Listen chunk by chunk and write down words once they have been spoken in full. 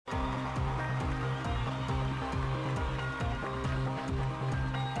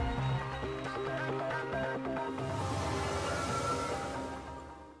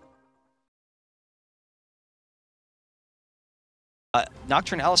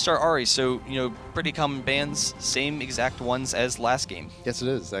Nocturne, Alistar, Ari, so, pretty common bans, same exact ones as last game. Yes, it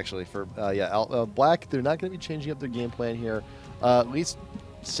is, actually. For Black, they're not going to be changing up their game plan here. At least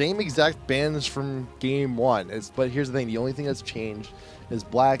same exact bans from game one. But here's the thing. The only thing that's changed is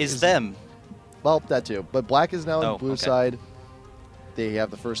Black Is them. Well, that too. But Black is now on the blue okay. side. They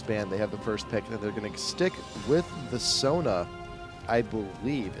have the first ban. They have the first pick. And they're going to stick with the Sona, I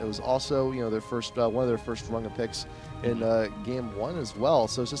believe. It was also, their first one of their first rung of picks in game one as well.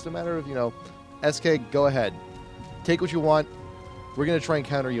 So it's just a matter of, SK, go ahead. Take what you want. We're going to try and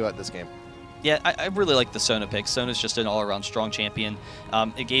counter you at this game. Yeah, I really like the Sona pick. Sona's just an all-around strong champion.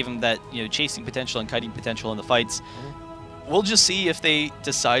 It gave him that, chasing potential and kiting potential in the fights. We'll just see if they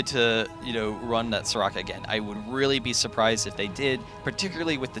decide to, run that Soraka again. I would really be surprised if they did,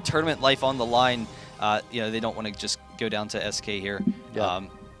 particularly with the tournament life on the line. They don't want to just go down to SK here. Yeah.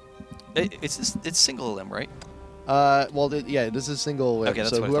 It's single limb, right? This is single limb. Okay,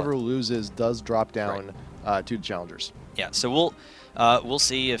 that's so what I whoever thought. loses does drop down to the challengers. Yeah, so we'll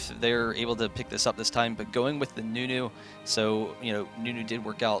see if they're able to pick this up this time. But going with the Nunu, so Nunu did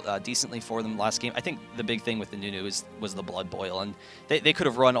work out decently for them last game. I think the big thing with the Nunu was the Blood Boil, and they could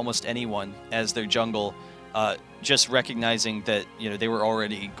have run almost anyone as their jungle, just recognizing that they were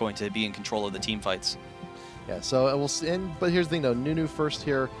already going to be in control of the team fights. Yeah, so we'll see. But here's the thing, though. Nunu first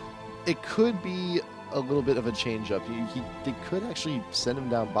here, it could be a little bit of a change up. They could actually send him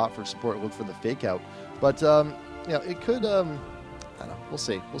down bot for support, look for the fake out. But it could. I don't know. We'll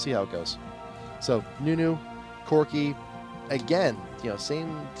see. We'll see how it goes. So Nunu, Corki, again.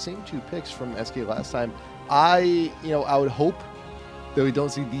 Same two picks from SK last time. I would hope that we don't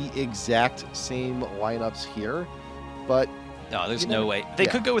see the exact same lineups here, but. No, there's no way. They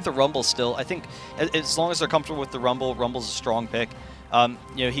could go with the Rumble still. I think as long as they're comfortable with the Rumble, Rumble's a strong pick.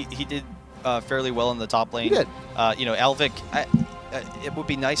 He did fairly well in the top lane. He did. Alvic, it would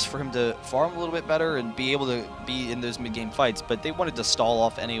be nice for him to farm a little bit better and be able to be in those mid-game fights, but they wanted to stall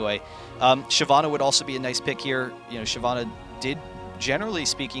off anyway. Shyvana would also be a nice pick here. Shyvana did, generally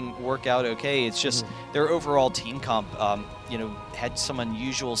speaking, work out okay. It's just their overall team comp, had some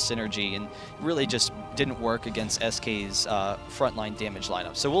unusual synergy and really just didn't work against SK's frontline damage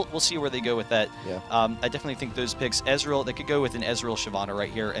lineup. So we'll see where they go with that. Yeah. I definitely think those picks, Ezreal, they could go with an Ezreal Shyvana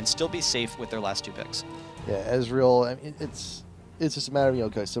right here and still be safe with their last two picks. Yeah, Ezreal. I mean, it's just a matter of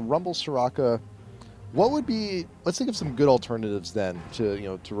okay. So Rumble, Soraka. What would be? Let's think of some good alternatives then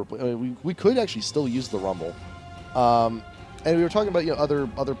to to replace. I mean, we could actually still use the Rumble, and we were talking about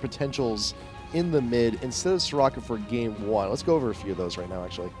other potentials in the mid instead of Soraka for game one. Let's go over a few of those right now,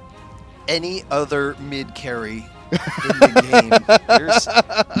 actually. Any other mid carry in the game.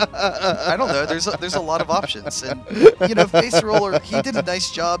 I don't know. There's a lot of options, and Face Roller, he did a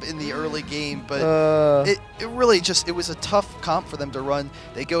nice job in the early game, but it really it was a tough comp for them to run.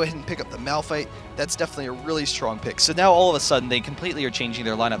 They go ahead and pick up the Malphite. That's definitely a really strong pick. So now all of a sudden they completely are changing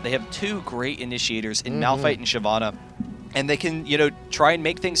their lineup. They have two great initiators in Malphite and Shyvana, and they can try and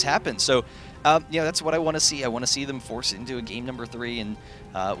make things happen. So that's what I want to see. I want to see them force it into a game number 3, and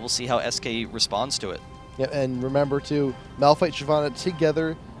we'll see how SK responds to it. Yeah, and remember too, Malphite, Shyvana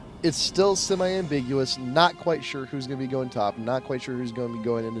together, it's still semi-ambiguous. Not quite sure who's going to be going top. Not quite sure who's going to be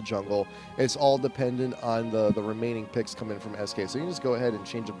going into jungle. It's all dependent on the remaining picks coming from SK. So you can just go ahead and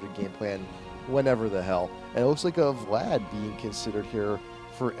change up your game plan whenever the hell. And it looks like a Vlad being considered here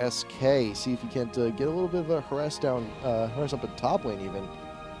for SK. See if you can't get a little bit of a harass up at top lane even.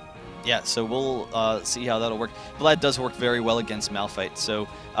 Yeah, so we'll see how that'll work. Vlad does work very well against Malphite, so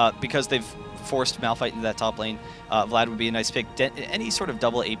because they've forced Malphite into that top lane, Vlad would be a nice pick. Any sort of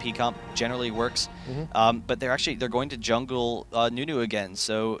double AP comp generally works, but they're going to jungle Nunu again,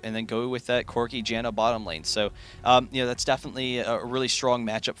 and then go with that Corki Janna bottom lane. So that's definitely a really strong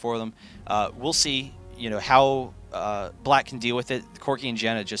matchup for them. We'll see how Black can deal with it. Corki and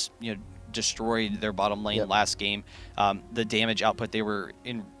Janna just destroyed their bottom lane last game. The damage output, they were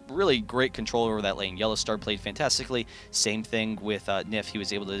in really great control over that lane. Yellowstar played fantastically. Same thing with Nif. He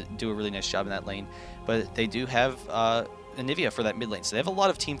was able to do a really nice job in that lane. But they do have Anivia for that mid lane. So they have a lot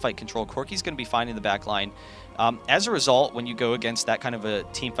of team fight control. Corki's going to be fine in the back line. As a result, when you go against that kind of a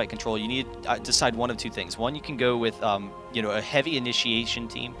team fight control, you need to decide one of two things. One, you can go with a heavy initiation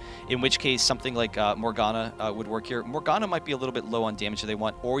team, in which case something like Morgana would work here. Morgana might be a little bit low on damage that they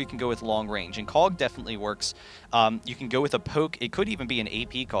want, or you can go with long range, and Cog definitely works. You can go with a poke. It could even be an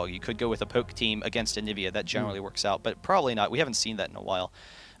AP Cog. You could go with a poke team against Anivia. That generally works out, but probably not. We haven't seen that in a while.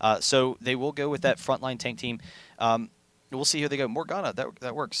 So they will go with that frontline tank team. We'll see how they go. Morgana,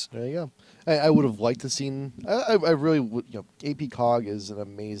 that works. There you go. I would have liked to seen. I really would. AP Cog is an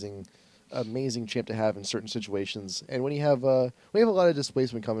amazing amazing champ to have in certain situations. And when you have a lot of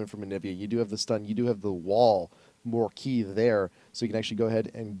displacement coming from Anivia, you do have the stun, you do have the wall more key there, so you can actually go ahead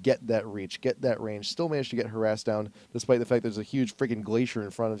and get that reach, get that range, still manage to get harassed down, despite the fact there's a huge freaking glacier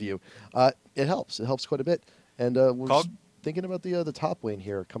in front of you. It helps. It helps quite a bit. And we're Cog? thinking about the top lane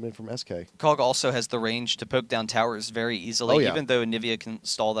here coming in from SK. Cog also has the range to poke down towers very easily, Oh, yeah. even though Nivea can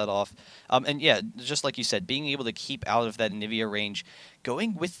stall that off. And yeah, just like you said, being able to keep out of that Nivea range,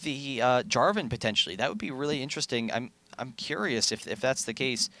 going with the Jarvan potentially, that would be really interesting. I'm curious if that's the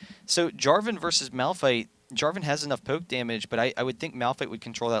case. So Jarvan versus Malphite. Jarvan has enough poke damage, but I would think Malphite would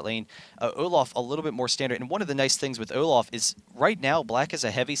control that lane. Olaf, a little bit more standard. And one of the nice things with Olaf is right now, Black is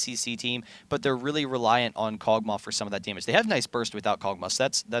a heavy CC team, but they're really reliant on Kog'Maw for some of that damage. They have nice burst without Kog'Maw, so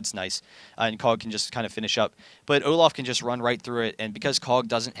that's nice. And Kog can just kind of finish up. But Olaf can just run right through it, and because Kog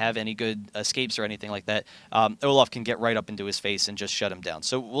doesn't have any good escapes or anything like that, Olaf can get right up into his face and just shut him down.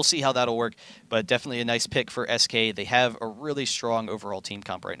 So we'll see how that'll work, but definitely a nice pick for SK. They have a really strong overall team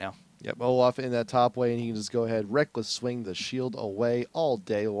comp right now. Yep, Olaf in that top lane, he can just go ahead, reckless swing the shield away all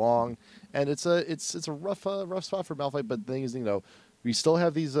day long, and it's a rough spot for Malphite. But the thing is, we still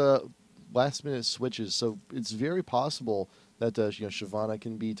have these last minute switches, so it's very possible that Shyvana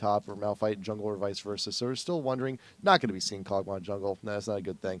can be top or Malphite jungle or vice versa. So we're still wondering, not going to be seeing Kog'Maw jungle. No, that's not a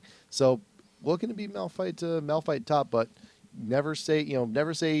good thing. So looking to be Malphite top, but never say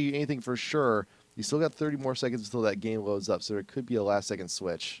anything for sure. You still got 30 more seconds until that game loads up, so it could be a last second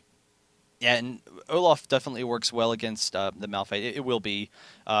switch. Yeah, and Olaf definitely works well against the Malphite. It will be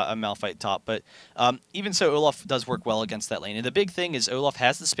a Malphite top, but even so, Olaf does work well against that lane. And the big thing is Olaf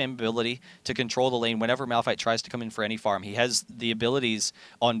has the spam ability to control the lane whenever Malphite tries to come in for any farm. He has the abilities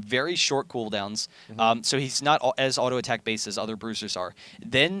on very short cooldowns, so he's not as auto-attack based as other bruisers are.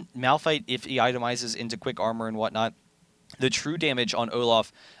 Then Malphite, if he itemizes into quick armor and whatnot, the true damage on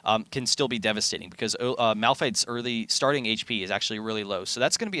Olaf can still be devastating because Malphite's early starting HP is actually really low. So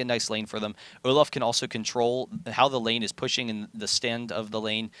that's going to be a nice lane for them. Olaf can also control how the lane is pushing in the stand of the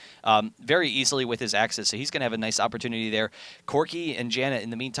lane very easily with his axes. So he's going to have a nice opportunity there. Corki and Janet, in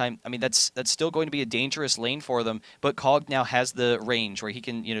the meantime, I mean, that's still going to be a dangerous lane for them. But Cog now has the range where he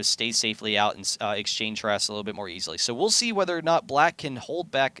can stay safely out and exchange harass a little bit more easily. So we'll see whether or not Black can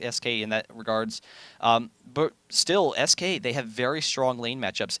hold back SK in that regards. But still, SK, they have very strong lane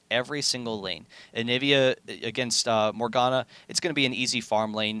matchups every single lane. Anivia against Morgana, it's going to be an easy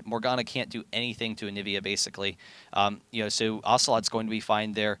farm lane. Morgana can't do anything to Anivia, basically. So Ocelot's going to be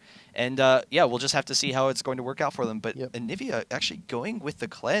fine there. And, yeah, we'll just have to see how it's going to work out for them. But Anivia actually going with the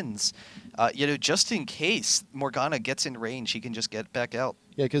cleanse, just in case Morgana gets in range, he can just get back out.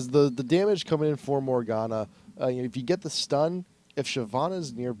 Yeah, because the damage coming in for Morgana, if you get the stun, if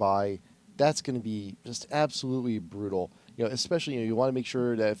Shyvana's nearby, that's going to be just absolutely brutal. Especially you want to make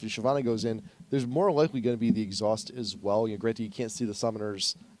sure that if Shyvana goes in, there's more likely going to be the exhaust as well. Granted, you can't see the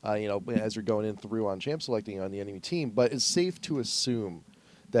summoners, as you're going in through on champ selecting on the enemy team, but it's safe to assume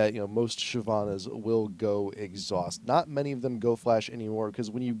that most Shyvanas will go exhaust. Not many of them go flash anymore because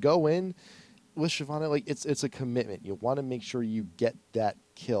when you go in with Shyvana, it's a commitment. You want to make sure you get that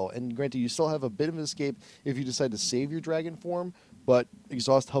kill. And granted, you still have a bit of an escape if you decide to save your dragon form. But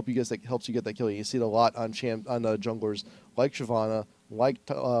exhaust helps you get that kill. You see it a lot on junglers like Shyvana,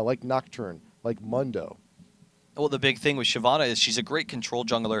 like Nocturne, like Mundo. Well, the big thing with Shyvana is she's a great control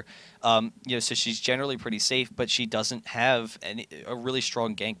jungler, so she's generally pretty safe, but she doesn't have a really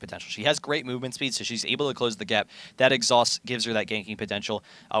strong gank potential. She has great movement speed, so she's able to close the gap. That exhaust gives her that ganking potential,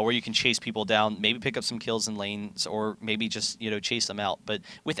 where you can chase people down, maybe pick up some kills in lanes, or maybe just chase them out. But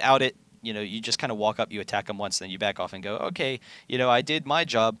without it, you just kind of walk up, you attack them once, then you back off and go, okay, I did my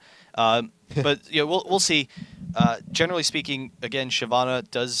job. But we'll see. Generally speaking, again, Shyvana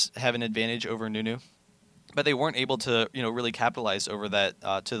does have an advantage over Nunu, but they weren't able to really capitalize over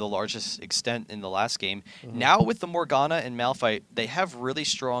that to the largest extent in the last game. Now with the Morgana and Malphite, they have really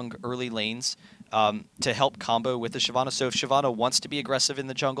strong early lanes to help combo with the Shyvana. So if Shyvana wants to be aggressive in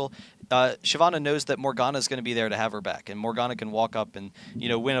the jungle, Shyvana knows that Morgana is going to be there to have her back, and Morgana can walk up and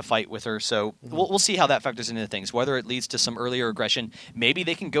win a fight with her. So we'll see how that factors into things. Whether it leads to some earlier aggression, maybe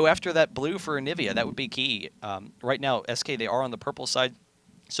they can go after that blue for Anivia. That would be key. Right now, SK, they are on the purple side,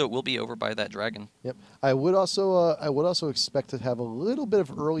 so it will be over by that dragon. Yep. I would also expect to have a little bit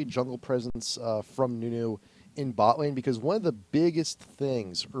of early jungle presence from Nunu in bot lane, because one of the biggest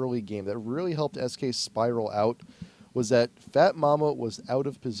things early game that really helped SK spiral out was that Fat Mama was out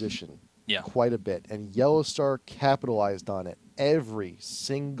of position quite a bit, and Yellowstar capitalized on it every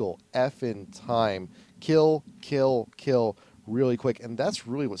single effing time. Kill, kill, kill really quick, and that's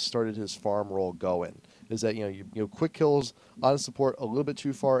really what started his farm role going, is that quick kills on support a little bit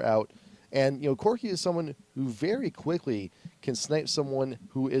too far out, And, Corki is someone who very quickly can snipe someone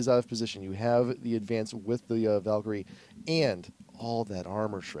who is out of position. You have the advance with the Valkyrie and all that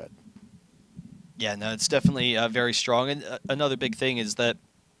armor shred. Yeah, no, it's definitely very strong. And another big thing is that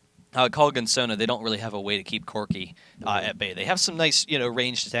clg and Sona, they don't really have a way to keep Corki at bay. They have some nice,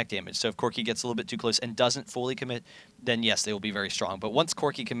 ranged attack damage. So if Corki gets a little bit too close and doesn't fully commit, then yes, they will be very strong. But once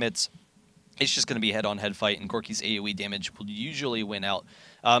Corki commits, it's just going to be head-on-head fight, and Corki's AoE damage will usually win out.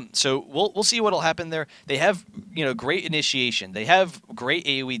 So we'll see what'll happen there. They have great initiation. They have great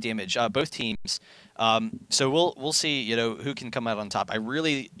AoE damage. Both teams. So we'll see who can come out on top. I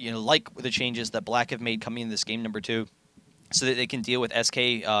really like the changes that Black have made coming in this game number 2, so that they can deal with SK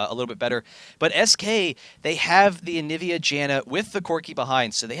a little bit better. But SK, they have the Anivia Janna with the Corki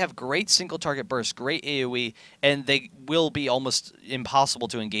behind, so they have great single-target burst, great AoE, and they will be almost impossible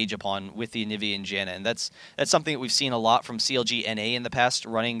to engage upon with the Anivia and Janna. And that's something that we've seen a lot from clg.na in the past,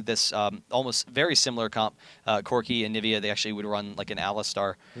 running this almost very similar comp. Corki and Anivia, they actually would run like an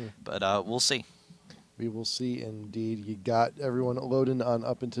Alistar, but we'll see. We will see, indeed. You got everyone loading on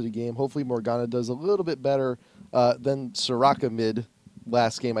up into the game. Hopefully Morgana does a little bit better than Soraka mid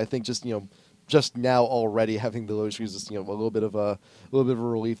last game. I think just now already having the low screens is a little bit of a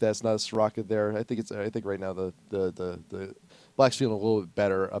relief that's not a Soraka there. I think right now the Black's feeling a little bit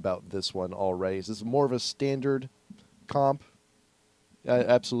better about this one already. Is this more of a standard comp?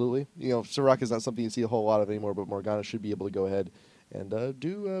 Absolutely. Soraka is not something you see a whole lot of anymore, but Morgana should be able to go ahead and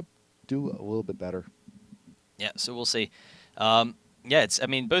do a little bit better. Yeah, so we'll see.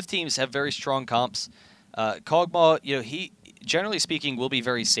 Both teams have very strong comps. Kog'Maw, he generally speaking will be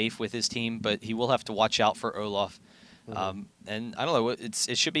very safe with his team, but he will have to watch out for Olaf. And I don't know, it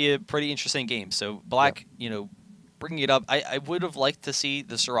should be a pretty interesting game. So Black, bringing it up, I would have liked to see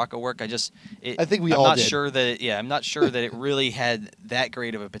the Soraka work. I think we all did. I'm not sure that it really had that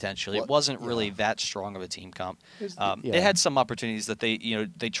great of a potential. It wasn't really that strong of a team comp. It had some opportunities that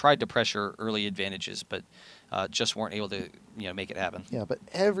they tried to pressure early advantages, but just weren't able to make it happen. Yeah, but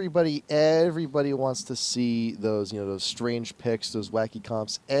everybody wants to see those those strange picks, those wacky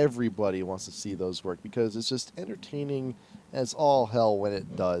comps. Everybody wants to see those work because it's just entertaining as all hell when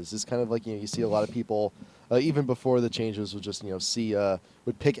it does. It's kind of like you see a lot of people even before the changes would just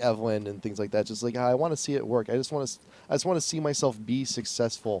would pick Evelyn and things like that. Just like I want to see it work. I just want to see myself be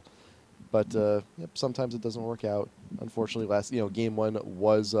successful. But sometimes it doesn't work out. Unfortunately, game 1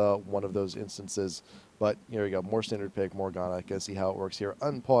 was one of those instances. But here we go, more standard pick, Morgana. Gonna see how it works here.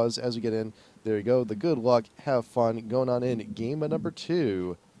 Unpause as we get in. There you go. The good luck, have fun. Going on in game number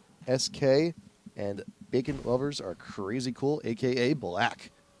 2, SK and Bacon Lovers are crazy cool, aka Black.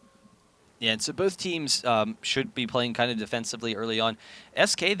 Yeah, and so both teams should be playing kind of defensively early on.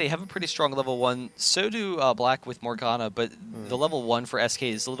 SK, they have a pretty strong level 1. So do Black with Morgana, but the level 1 for SK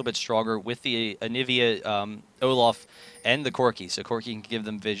is a little bit stronger with the Anivia, Olaf, and the Corki. So Corki can give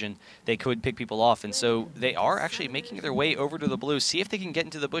them vision. They could pick people off, and so they are actually making their way over to the blue. See if they can get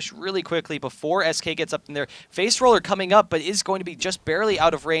into the bush really quickly before SK gets up in there. Face Roller coming up, but is going to be just barely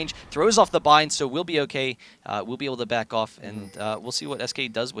out of range. Throws off the bind, so we'll be okay. We'll be able to back off, and we'll see what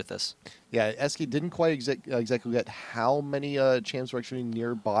SK does with this. Yeah, SK didn't quite exactly get how many champs were actually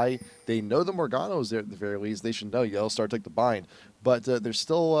nearby. They know the Morgana was there at the very least. They should know Yellowstar took the bind. But they're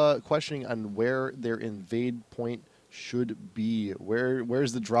still questioning on where their invade point should be.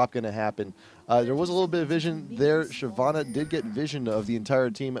 Where's the drop going to happen? There was a little bit of vision there. Shyvana did get vision of the entire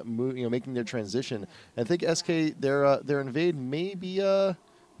team making their transition. I think SK, their invade may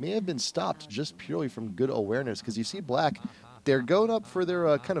have been stopped just purely from good awareness, because you see Black, they're going up for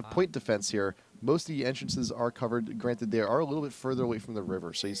their kind of point defense here. Most of the entrances are covered. Granted, they are a little bit further away from the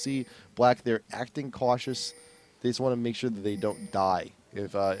river. So you see Black, they're acting cautious. They just want to make sure that they don't die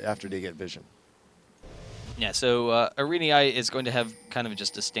after they get vision. Yeah, so Arenei is going to have kind of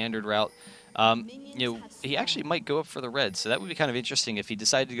just a standard route. He actually might go up for the red, so that would be kind of interesting if he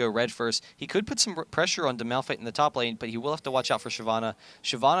decided to go red first. He could put some pressure on Malphite in the top lane, but he will have to watch out for Shyvana.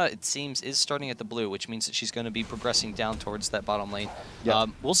 Shyvana, it seems, is starting at the blue, which means that she's going to be progressing down towards that bottom lane. Yep.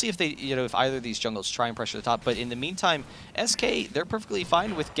 We'll see if they, if either of these jungles try and pressure the top. But in the meantime, SK, they're perfectly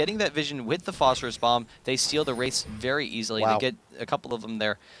fine with getting that vision with the Phosphorus Bomb. They steal the race very easily. Wow. They get a couple of them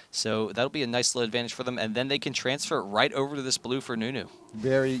there, so that'll be a nice little advantage for them. And then they can transfer right over to this blue for Nunu.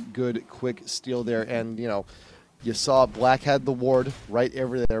 Very good, quick steal there. And, you saw Black had the ward right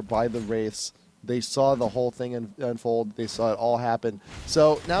over there by the Wraiths. They saw the whole thing unfold. They saw it all happen.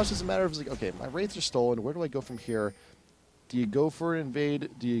 So now it's just a matter of, okay, my Wraiths are stolen. Where do I go from here? Do you go for an invade?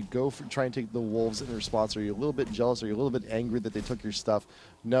 Do you go for try and take the Wolves in response? Are you a little bit jealous? Are you a little bit angry that they took your stuff?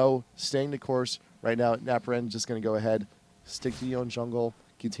 No, staying the course. Right now, Naparen's just going to go ahead, stick to your own jungle,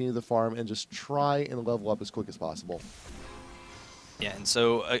 continue the farm, and just try and level up as quick as possible. Yeah, and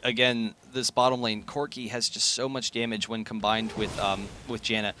so again, this bottom lane, Corki has just so much damage when combined with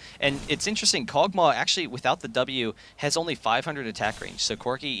Janna. And it's interesting, Kog'Maw actually, without the W, has only 500 attack range. So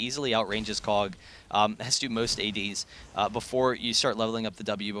Corki easily outranges Kog, has to do most ADs before you start leveling up the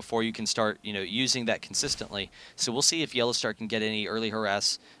W, before you can start using that consistently. So we'll see if Yellowstar can get any early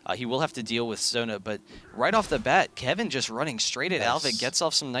harass. He will have to deal with Sona, but right off the bat, Kevin just running straight at Alva, gets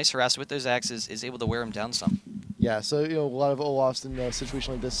off some nice harass with those axes, is able to wear him down some. Yeah, so a lot of Olafs in a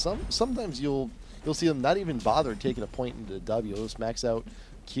situation like this, sometimes you'll see them not even bother taking a point into the W. They'll just max out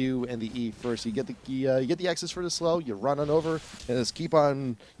Q and the E first. You get the access for the slow, you run on over, and just keep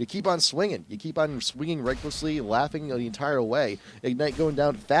on swinging. You keep on swinging recklessly, laughing the entire way. Ignite going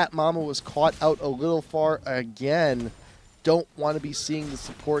down. Fat Mama was caught out a little far again. Don't want to be seeing the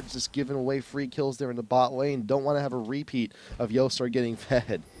support just giving away free kills there in the bot lane. Don't want to have a repeat of Yostar getting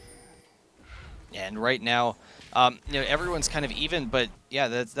fed. And right now, everyone's kind of even, but yeah,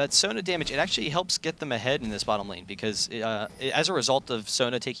 that Sona damage, it actually helps get them ahead in this bottom lane because as a result of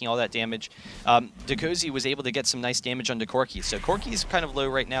Sona taking all that damage, Dakozy was able to get some nice damage onto Corki. So Corki's kind of low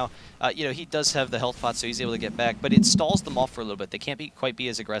right now. He does have the health pot, so he's able to get back, but it stalls them off for a little bit. They can't quite be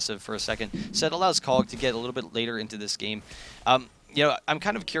as aggressive for a second, so it allows Kog to get a little bit later into this game. I'm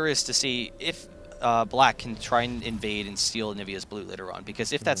kind of curious to see if Black can try and invade and steal Nivea's blue later on,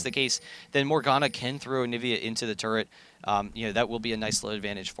 because if that's the case, then Morgana can throw Nivea into the turret. That will be a nice little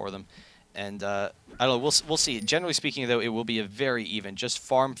advantage for them. And I don't know, we'll see. Generally speaking, though, it will be a very even, just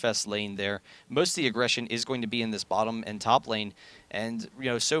farm fest lane there. Most of the aggression is going to be in this bottom and top lane. And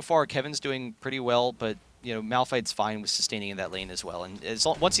so far Kevin's doing pretty well, but Malphite's fine with sustaining in that lane as well. And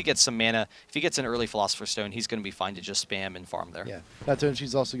once he gets some mana, if he gets an early Philosopher's Stone, he's going to be fine to just spam and farm there. Yeah. Not to mention,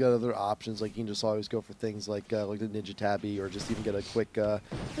 she's also got other options. Like, you can just always go for things like the Ninja Tabby, or just even get a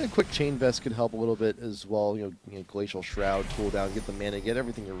quick Chain Vest could help a little bit as well. Glacial Shroud, cooldown, get the mana, get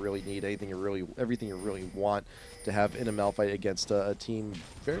everything you really need, everything you really want to have in a Malphite against a team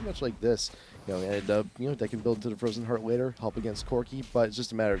very much like this. They can build into the Frozen Heart later, help against Corki, but it's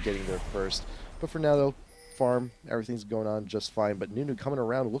just a matter of getting there first. But for now, though, farm, everything's going on just fine. But Nunu coming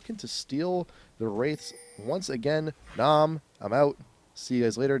around, looking to steal the Wraiths once again. Nom, I'm out. See you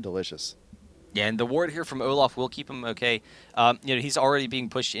guys later. Delicious. Yeah, and the ward here from Olaf will keep him okay. He's already being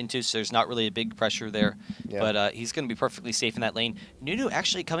pushed into, so there's not really a big pressure there. Yeah. But he's going to be perfectly safe in that lane. Nunu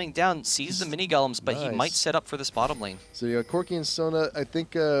actually coming down, sees the mini golems, but he might set up for this bottom lane. So Corki and Sona, I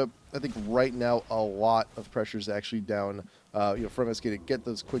think right now a lot of pressure is actually down. From SK to get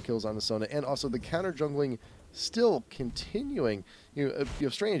those quick kills on the Sona, and also the counter jungling still continuing.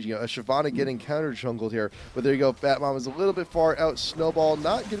 Strange, a Shyvana getting counter jungled here, but there you go. Batmom is a little bit far out. Snowball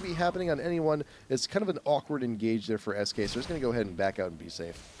not going to be happening on anyone. It's kind of an awkward engage there for SK, so it's going to go ahead and back out and be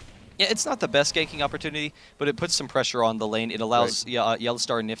safe. Yeah, it's not the best ganking opportunity, but it puts some pressure on the lane. It allows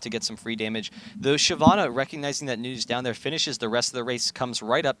Yellowstar and Nif to get some free damage. Though Shyvana, recognizing that Nunu's down there, finishes the rest of the race, comes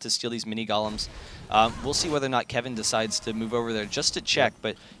right up to steal these mini golems. We'll see whether or not Kevin decides to move over there just to check,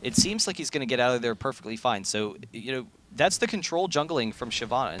 but it seems like he's going to get out of there perfectly fine. So, that's the control jungling from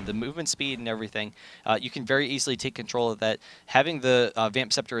Shyvana, and the movement speed and everything. You can very easily take control of that. Having the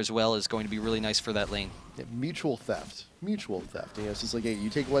Vamp Scepter as well is going to be really nice for that lane. Yeah, mutual theft. It's just like, hey,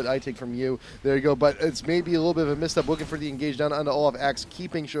 you take what I take from you. There you go. But it's maybe a little bit of a misstep. Looking for the engage down onto Olaf Axe,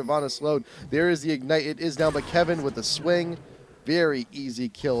 keeping Shyvana slowed. There is the ignite. It is down, but Kevin with the swing. Very easy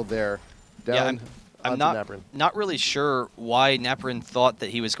kill there. Down. Yeah, I'm not really sure why Naprin thought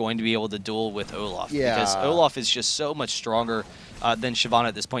that he was going to be able to duel with Olaf. Yeah. Because Olaf is just so much stronger than Shyvana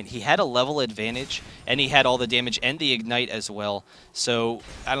at this point. He had a level advantage, and he had all the damage and the ignite as well. So,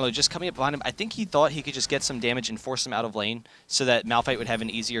 I don't know, just coming up behind him, I think he thought he could just get some damage and force him out of lane so that Malphite would have an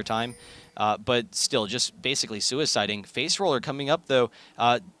easier time. But still, just basically suiciding. Face Roller coming up, though.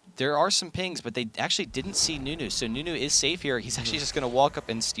 There are some pings, but they actually didn't see Nunu, so Nunu is safe here. He's actually just going to walk up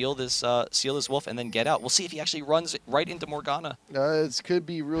and steal this wolf and then get out. We'll see if he actually runs right into Morgana. It could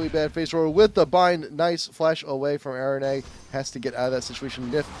be really bad. Face Roller with the bind. Nice flash away from RNA. Has to get out of that situation.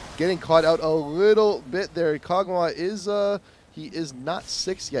 Nif getting caught out a little bit there. Kog'Maw is he is not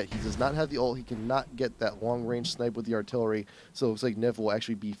 6 yet. He does not have the ult. He cannot get that long-range snipe with the artillery. So it looks like Nif will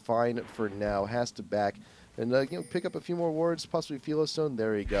actually be fine for now. Has to back. And pick up a few more wards, possibly Philostone.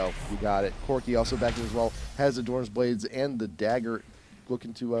 There you go. You got it. Corki also backing as well. Has the Dorn's Blades and the Dagger.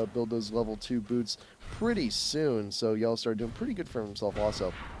 Looking to build those level 2 boots pretty soon. So Yellowstar doing pretty good for himself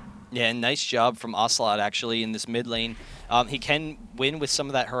also. Yeah, and nice job from Ocelot actually in this mid lane. He can win with some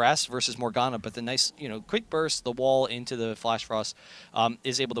of that harass versus Morgana, but the nice, quick burst, the wall into the Flash Frost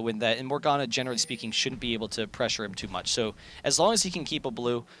is able to win that. And Morgana, generally speaking, shouldn't be able to pressure him too much. So as long as he can keep a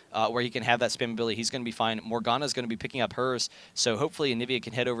blue where he can have that spam ability, he's going to be fine. Morgana's going to be picking up hers, so hopefully Anivia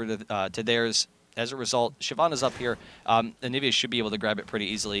can head over to theirs. As a result, Shyvana's up here. Anivia should be able to grab it pretty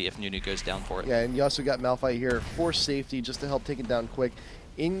easily if Nunu goes down for it. Yeah, and you also got Malphite here for safety, just to help take it down quick,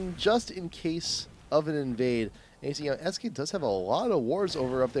 just in case of an invade. And you see, SK does have a lot of wards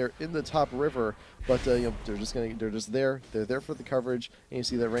over up there in the top river, but they're just there. They're there for the coverage. And you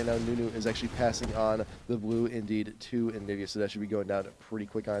see that right now Nunu is actually passing on the blue indeed to Anivia, so that should be going down pretty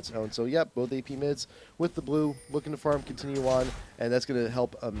quick on its own. So yep, both AP mids with the blue, looking to farm, continue on, and that's going to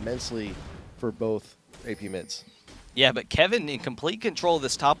help immensely for both AP mids. Yeah, but Kevin in complete control of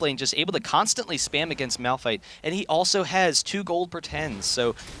this top lane, just able to constantly spam against Malphite. And he also has 2 gold per 10,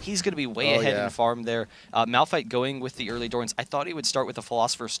 so he's going to be way ahead in farm there. Malphite going with the early Dorans. I thought he would start with the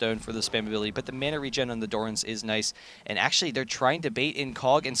Philosopher's Stone for the spam ability, but the mana regen on the Dorans is nice. And actually, they're trying to bait in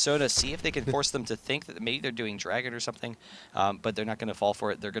Cog and Soda, see if they can force them to think that maybe they're doing Dragon or something, but they're not going to fall for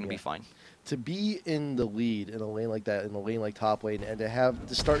it. They're going to be fine. To be in the lead in a lane like that, in a lane like top lane, and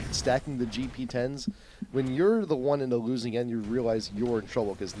to start stacking the GP10s, when you're the one in the losing end, you realize you're in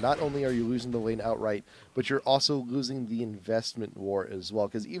trouble, because not only are you losing the lane outright, but you're also losing the investment war as well,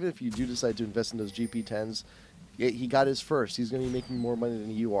 because even if you do decide to invest in those GP10s, he got his first. He's going to be making more money than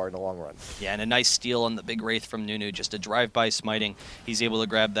you are in the long run. Yeah, and a nice steal on the big Wraith from Nunu, just a drive-by smiting. He's able to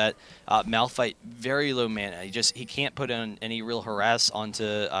grab that. Malphite, very low mana. He can't put on any real harass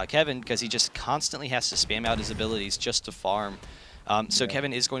onto Kevin, because he just constantly has to spam out his abilities just to farm. So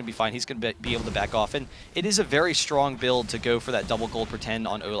Kevin is going to be fine. He's going to be able to back off. And it is a very strong build to go for that double gold per 10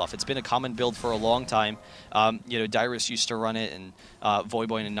 on Olaf. It's been a common build for a long time. Dyrus used to run it, and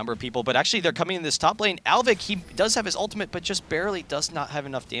Voyboy and a number of people. But actually, they're coming in this top lane. Alvik, he does have his ultimate, but just barely does not have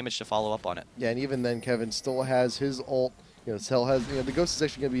enough damage to follow up on it. Yeah, and even then, Kevin still has his ult. Cell has, the Ghost is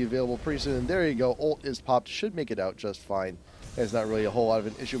actually going to be available pretty soon. And there you go. Ult is popped. Should make it out just fine. It's not really a whole lot of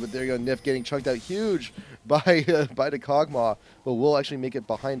an issue, but there you go. Nif getting chunked out huge by the Kog'Maw, but will actually make it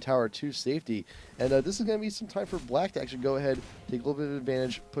behind tower to safety. And this is going to be some time for Black to actually go ahead, take a little bit of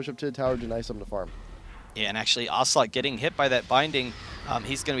advantage, push up to the tower, deny something to farm. Yeah, and actually Ocelot getting hit by that binding,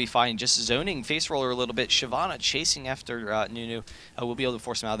 he's going to be fine. Just zoning Face Roller a little bit. Shyvana chasing after Nunu will be able to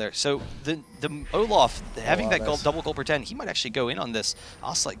force him out of there. So the Olaf, having that double gold per 10, he might actually go in on this.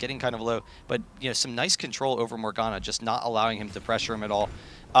 Ocelot getting kind of low, but some nice control over Morgana, just not allowing him to pressure him at all.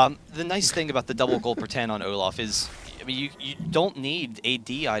 The nice thing about the double gold per 10 on Olaf is, you don't need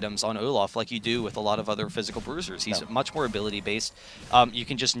AD items on Olaf like you do with a lot of other physical bruisers. He's much more ability-based. You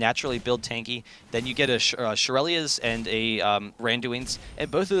can just naturally build tanky. Then you get a Shurelya's and a Randuin's, and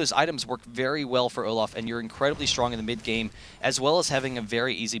both of those items work very well for Olaf, and you're incredibly strong in the mid-game, as well as having a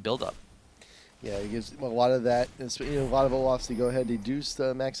very easy build-up. Yeah, it gives a lot of that. A lot of Olafs, they go ahead, they do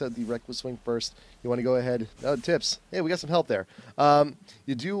max out the Reckless Swing first. You want to go ahead. Tips. Hey, we got some help there.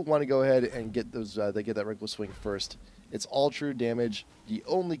 You do want to go ahead and get those. They get that Reckless Swing first. It's all true damage. The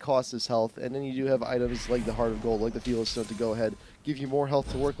only cost is health, and then you do have items like the Heart of Gold, like the Fearless Stone to go ahead, give you more health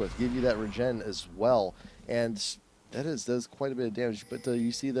to work with, give you that regen as well, and that does quite a bit of damage. But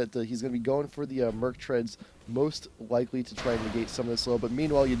you see that he's going to be going for the Merc Treads, most likely to try and negate some of the slow. But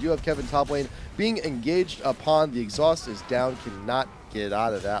meanwhile, you do have Kevin top lane being engaged upon. The exhaust is down, cannot get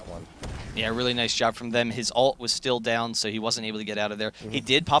out of that one. Yeah, really nice job from them. His ult was still down, so he wasn't able to get out of there. He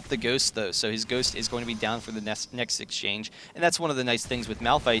did pop the Ghost, though, so his Ghost is going to be down for the next exchange. And that's one of the nice things with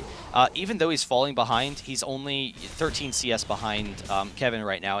Malphite. Even though he's falling behind, he's only 13 CS behind Kevin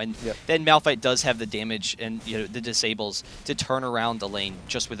right now. And then Malphite does have the damage and the disables to turn around the lane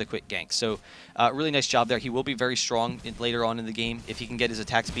just with a quick gank. So really nice job there. He will be very strong later on in the game if he can get his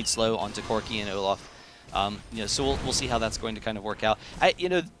attack speed slow onto Corki and Olaf. So we'll see how that's going to kind of work out.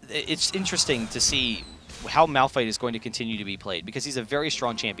 It's interesting to see how Malphite is going to continue to be played, because he's a very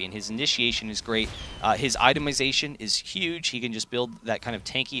strong champion. His initiation is great. His itemization is huge. He can just build that kind of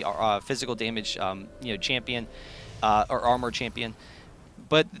tanky physical damage champion or armor champion.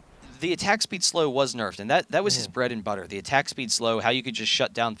 But the attack speed slow was nerfed, and that was his bread and butter. The attack speed slow, how you could just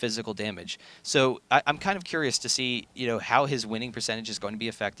shut down physical damage. So I'm kind of curious to see how his winning percentage is going to be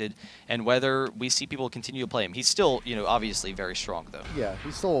affected, and whether we see people continue to play him. He's still obviously very strong though. Yeah,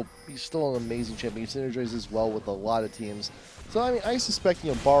 he's still an amazing champion. He synergizes well with a lot of teams. So I mean, I suspect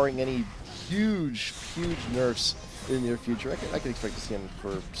barring any huge nerfs in the near future, I could expect to see him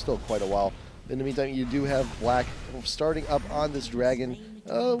for still quite a while. In the meantime, you do have Black starting up on this dragon.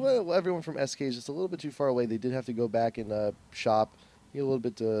 Well, everyone from SK is just a little bit too far away. They did have to go back and shop a little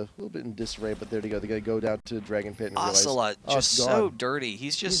bit in disarray, but there they go. They got to go down to Dragon Pit and realize, Ocelot, oh, just it's so gone. dirty.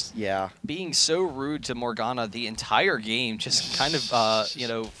 He's just Yeah. being so rude to Morgana the entire game, just kind of, you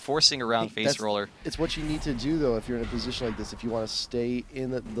know, forcing around Face Roller. It's what you need to do, though, if you're in a position like this, if you want to stay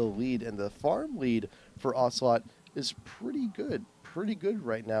in the lead. And the farm lead for Ocelot is pretty good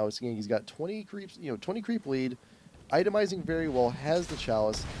right now. He's got 20 creeps, 20 creep lead, itemizing very well, has the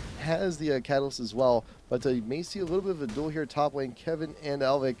Chalice, has the Catalyst as well, but you may see a little bit of a duel here top lane. Kevin and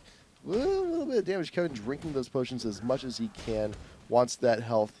Alvic, a little bit of damage. Kevin drinking those potions as much as he can, wants that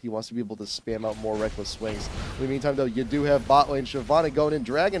health. He wants to be able to spam out more reckless swings. In the meantime, though, you do have bot lane Shyvana going in,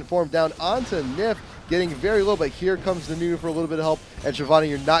 dragon form down onto Nif, getting very low, but here comes the Nunu for a little bit of help, and Shyvana,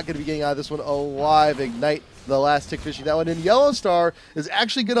 you're not going to be getting out of this one alive. Ignite the last tick fishing that one, and Yellow Star is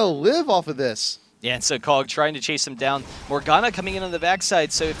actually going to live off of this. Yeah, and so Cog trying to chase him down. Morgana coming in on the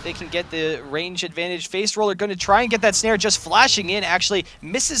backside, so if they can get the range advantage, Face Roller going to try and get that snare, just flashing in, actually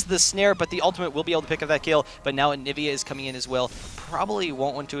misses the snare, but the ultimate will be able to pick up that kill. But now Anivia is coming in as well. Probably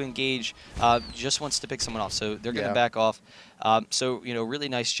won't want to engage, just wants to pick someone off, so they're going to back off. So, you know, really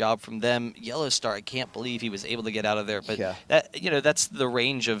nice job from them. Yellow Star, I can't believe he was able to get out of there, but that, you know, that's the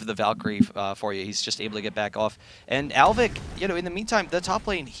range of the Valkyrie for you. He's just able to get back off. And Alvic, you know, in the meantime, the top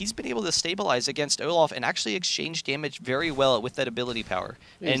lane, he's been able to stabilize against Olaf and actually exchange damage very well with that ability power.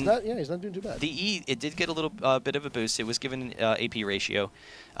 Yeah, and he's not doing too bad. The E, it did get a little bit of a boost. It was given AP ratio.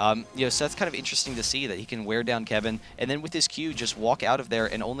 You know, so that's kind of interesting to see that he can wear down Kevin, and then with his Q, just walk out of there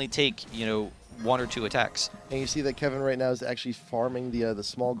and only take, you know, 1 or 2 attacks. And you see that Kevin right now is actually farming the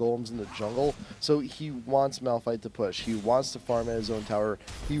small golems in the jungle. So he wants Malphite to push. He wants to farm at his own tower.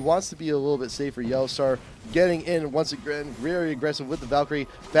 He wants to be a little bit safer. Yellowstar getting in once again, very aggressive with the Valkyrie.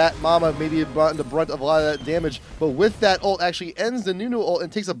 Fat Mama maybe brought the brunt of a lot of that damage, but with that ult actually ends the Nunu ult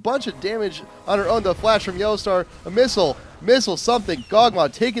and takes a bunch of damage on her own. The flash from Yellowstar, a missile, something. Gogma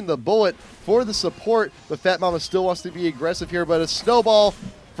taking the bullet for the support, but Fat Mama still wants to be aggressive here, but a snowball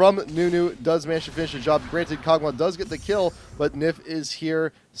from Nunu does manage to finish the job. Granted, Kog'Maw does get the kill, but Nif is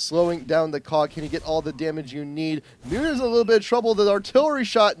here slowing down the Cog. Can you get all the damage you need? Nunu's in a little bit of trouble. The artillery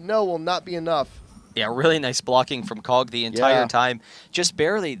shot, no, will not be enough. Yeah, really nice blocking from Cog the entire time. Just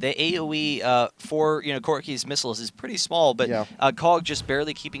barely. The AoE for, you know, Corki's missiles is pretty small, but Cog just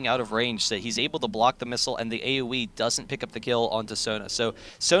barely keeping out of range, so he's able to block the missile, and the AoE doesn't pick up the kill onto Sona. So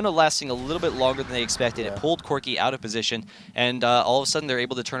Sona lasting a little bit longer than they expected. It pulled Corki out of position, and all of a sudden they're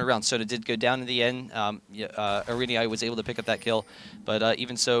able to turn around. Sona did go down in the end. Arenei was able to pick up that kill, but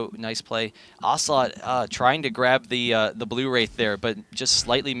even so, nice play. Ocelot trying to grab the Blue Wraith there, but just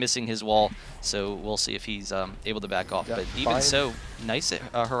slightly missing his wall. So we'll see if he's able to back off. But even so, nice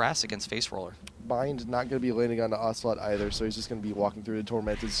harass against Face Roller. Bind not going to be landing on the Ocelot either, so he's just going to be walking through the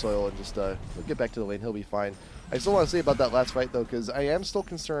tormented soil and just he'll get back to the lane. He'll be fine. I still want to say about that last fight, though, because I am still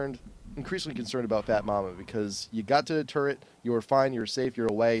increasingly concerned about Fat Mama, because you got to the turret, you were fine, you were safe, you're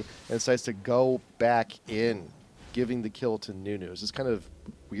away, and decides to go back in, giving the kill to Nunu. It's just kind of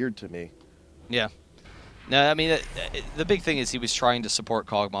weird to me. Yeah. No, I mean, the big thing is he was trying to support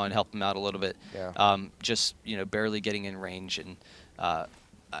Kog'Maw and help him out a little bit. Just, you know, barely getting in range, and,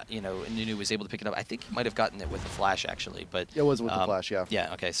 you know, Nunu was able to pick it up. I think he might have gotten it with the flash, actually. But it was with the flash, yeah.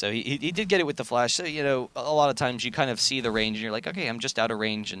 Yeah, okay, so he did get it with the flash. So, you know, a lot of times you kind of see the range, and you're like, okay, I'm just out of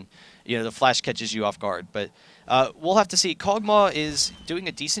range, and, you know, the flash catches you off guard. But we'll have to see. Kog'Maw is doing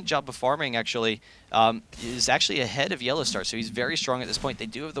a decent job of farming, actually. Is actually ahead of Yellowstar, so he's very strong at this point. They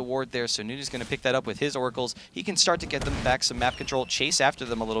do have the ward there, so Nunu's going to pick that up with his oracles. He can start to get them back some map control, chase after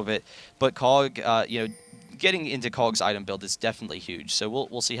them a little bit, but Cog, you know, getting into Cog's item build is definitely huge. So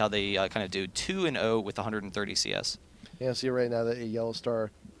we'll see how they kind of do. 2-0 with 130 CS. Yeah, see right now that a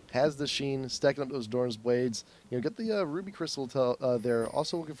Yellowstar has the Sheen, stacking up those Dorn's Blades. You know, get the Ruby Crystal there,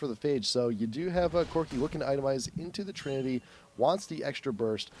 also looking for the Phage. So you do have Corki looking to itemize into the Trinity, wants the extra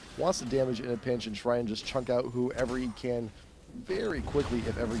burst, wants the damage in a pinch, and try and just chunk out whoever he can very quickly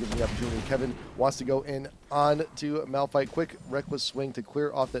if ever given the opportunity. Kevin wants to go in on to Malphite. Quick reckless swing to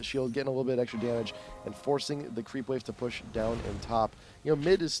clear off that shield, getting a little bit extra damage, and forcing the creep wave to push down in top. You know,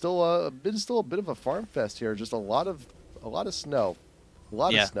 mid is still a bit of a farm fest here. Just a lot of snow. A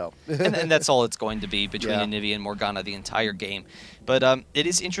lot of snow. and that's all it's going to be between Anivia and Morgana the entire game. But it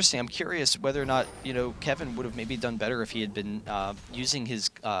is interesting. I'm curious whether or not, you know, Kevin would have maybe done better if he had been using his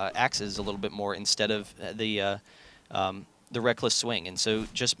axes a little bit more instead of the reckless swing. And so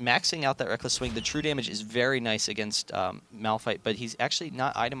just maxing out that reckless swing, the true damage is very nice against Malphite, but he's actually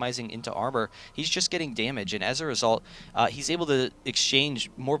not itemizing into armor. He's just getting damage, and as a result, he's able to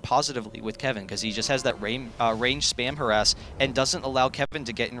exchange more positively with Kevin because he just has that range spam harass and doesn't allow Kevin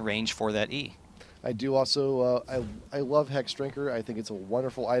to get in range for that E. I do also, I love Hex Drinker. I think it's a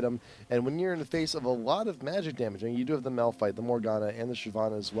wonderful item. And when you're in the face of a lot of magic damage, I mean, you do have the Malphite, the Morgana, and the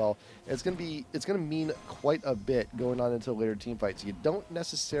Shyvana as well. It's going to mean quite a bit going on into later team fights. You don't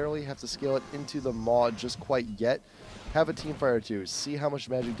necessarily have to scale it into the Maw just quite yet. Have a team fight or two. See how much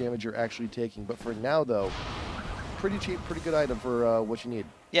magic damage you're actually taking. But for now, though, pretty cheap, pretty good item for what you need.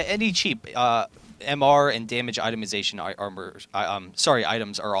 Yeah, any cheap MR and damage itemization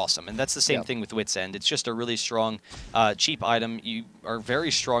items are awesome, and that's the same thing with Wit's End. It's just a really strong, cheap item. You are very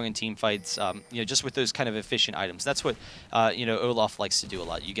strong in team fights, just with those kind of efficient items. That's what Olaf likes to do a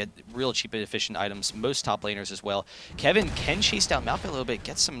lot. You get real cheap and efficient items. Most top laners as well. Kevin can chase down Malphite a little bit,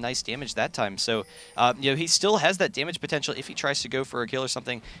 get some nice damage that time. So he still has that damage potential. If he tries to go for a kill or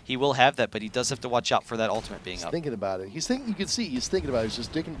something, he will have that, but he does have to watch out for that ultimate being He's up. thinking about it. You can see he's thinking about it. He's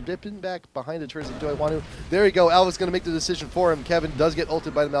just dipping back behind the turns. Do I want to? There you go. Alva's going to make the decision for him. Kevin does get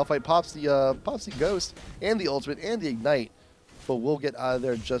ulted by the Malphite. Pops the Ghost and the ultimate and the Ignite. But we'll get out of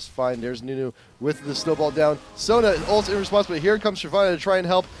there just fine. There's Nunu with the snowball down. Sona ults in response, but here comes Shyvana to try and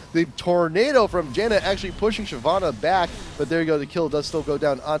help. The tornado from Janet actually pushing Shyvana back. But there you go. The kill does still go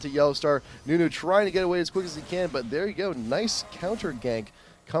down onto Yellowstar. Nunu trying to get away as quick as he can. But there you go. Nice counter gank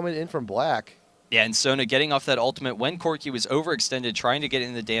coming in from Black. Yeah, and Sona getting off that ultimate when Corki was overextended, trying to get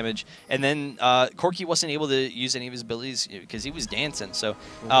in the damage, and then Corki wasn't able to use any of his abilities because he was dancing. So,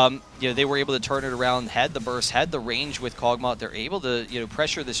 they were able to turn it around, had the burst, had the range with Kog'Maw. They're able to,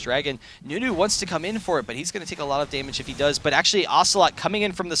 pressure this dragon. Nunu wants to come in for it, but he's going to take a lot of damage if he does. But actually, Ocelot coming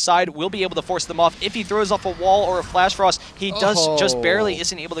in from the side will be able to force them off. If he throws off a wall or a Flash Frost, he does just barely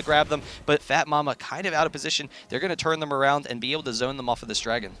isn't able to grab them. But Fat Mama kind of out of position. They're going to turn them around and be able to zone them off of this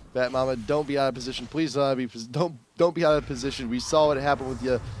dragon. Fat Mama, don't be out of position. Please don't be out of position. We saw what happened with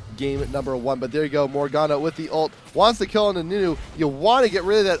you game number 1, but there you go. Morgana with the ult wants to kill on the Nunu. You want to get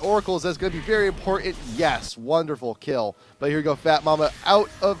rid of that Oracles. That's going to be very important. Yes, wonderful kill. But here you go. Fat Mama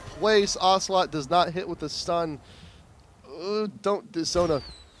out of place. Ocelot does not hit with the stun. Sona,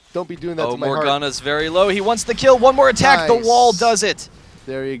 don't be doing that to my heart. Morgana's very low. He wants the kill. One more attack. Nice. The wall does it.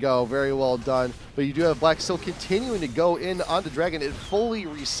 There you go. Very well done. But you do have Black still continuing to go in onto Dragon. It fully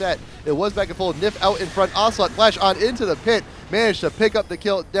reset. It was back and full. Nif out in front. Ocelot flash on into the pit. Managed to pick up the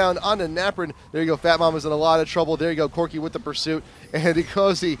kill down onto Naprin. There you go. Fat Mama's in a lot of trouble. There you go. Corki with the pursuit. And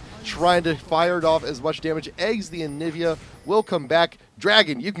Ikosi trying to fire it off as much damage. Eggs the Anivia. Will come back.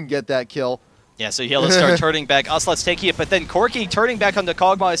 Dragon, you can get that kill. Yeah, so Yellowstar turning back. Ocelot's taking it, but then Corki turning back onto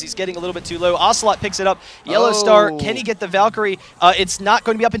Kog'Maw as he's getting a little bit too low. Ocelot picks it up. Yellowstar, can he get the Valkyrie? It's not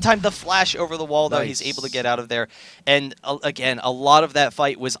going to be up in time. The flash over the wall, though. Nice. He's able to get out of there. And again, a lot of that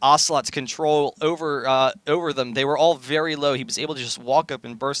fight was Ocelot's control over them. They were all very low. He was able to just walk up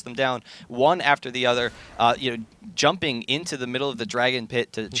and burst them down one after the other, jumping into the middle of the dragon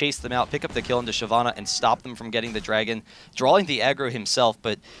pit to chase them out, pick up the kill into Shyvana, and stop them from getting the dragon, drawing the aggro himself,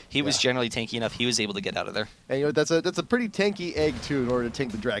 but he was generally tanky enough. He was able to get out of there. And that's a pretty tanky egg too in order to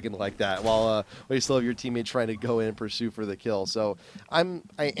tank the dragon like that, while you still have your teammate trying to go in and pursue for the kill. So I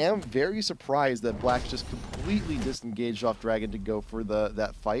am very surprised that Black just completely disengaged off dragon to go for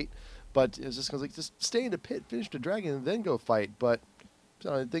that fight. But it's just because just stay in the pit, finish the dragon, and then go fight. But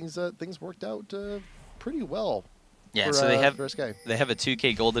things worked out pretty well. Yeah, so they have a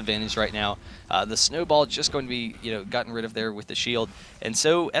 2K gold advantage right now. The snowball just going to be gotten rid of there with the shield, and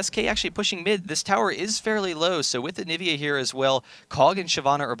so SK actually pushing mid. This tower is fairly low, so with Anivia here as well, Kog and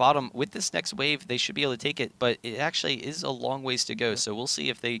Shyvana are bottom. With this next wave, they should be able to take it, but it actually is a long ways to go. So we'll see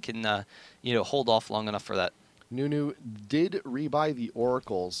if they can hold off long enough for that. Nunu did rebuy the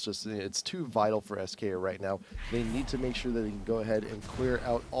Oracles. Just it's too vital for SK right now. They need to make sure that they can go ahead and clear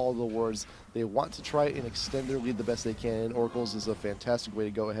out all the wards. They want to try and extend their lead the best they can. Oracles is a fantastic way to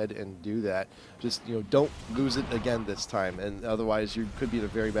go ahead and do that. Just don't lose it again this time, and otherwise you could be in a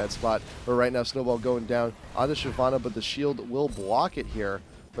very bad spot. But right now, Snowball going down onto Shyvana, but the shield will block it here.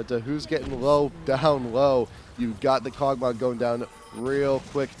 But who's getting low? Down low. You've got the Kog'Maw going down real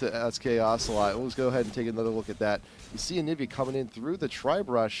quick to SK Ocelot. Let's go ahead and take another look at that. You see Anivia coming in through the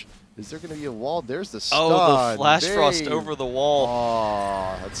Tri-Brush. Is there going to be a wall? There's the stun. Oh, the Flash Frost over the wall.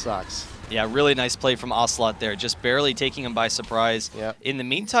 Oh, that sucks. Yeah, really nice play from Ocelot there, just barely taking him by surprise. Yep. In the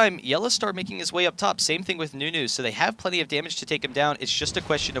meantime, Yellowstar making his way up top. Same thing with Nunu, so they have plenty of damage to take him down. It's just a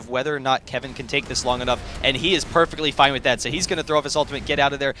question of whether or not Kevin can take this long enough, and he is perfectly fine with that. So he's going to throw off his ultimate, get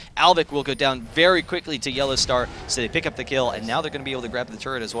out of there. Alvic will go down very quickly to Yellowstar, so they pick up the kill, and now they're going to be able to grab the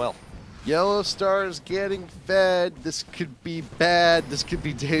turret as well. Yellowstar's getting fed. This could be bad. This could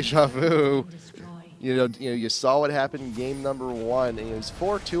be deja vu. You saw what happened in game number 1, and he was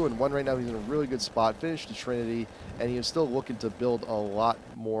 4-2-1 right now. He's in a really good spot, finished the Trinity, and he was still looking to build a lot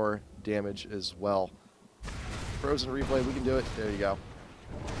more damage as well. Frozen replay, we can do it. There you go.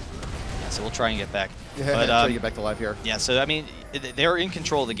 Yeah, so we'll try and get back. Yeah, But, try to get back to life here. Yeah, so I mean, they're in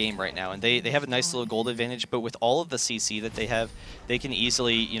control of the game right now, and they have a nice little gold advantage. But with all of the CC that they have, they can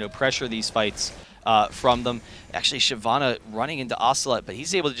easily pressure these fights from them. Actually, Shyvana running into Ocelot, but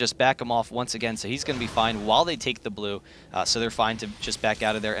he's able to just back him off once again, so he's going to be fine while they take the blue. So they're fine to just back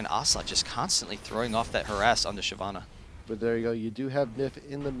out of there, and Ocelot just constantly throwing off that harass onto Shyvana. But there you go. You do have Nif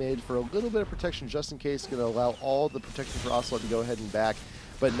in the mid for a little bit of protection just in case. Going to allow all the protection for Ocelot to go ahead and back.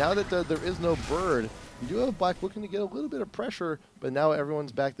 But now that there is no bird, you do have Black looking to get a little bit of pressure, but now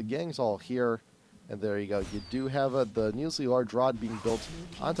everyone's back. The gang's all here. And there you go. You do have the needlessly large rod being built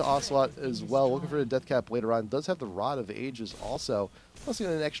onto Ocelot as well. Looking for the death cap later on. Does have the Rod of Ages also. Plus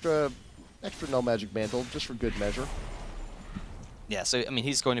an extra no magic mantle just for good measure. Yeah, so I mean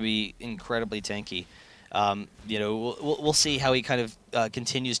he's going to be incredibly tanky. We'll see how he kind of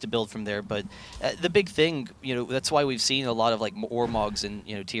continues to build from there. But the big thing, that's why we've seen a lot of like Ormogs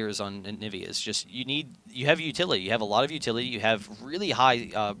and tiers on Nivea. Is just you have utility. You have a lot of utility. You have really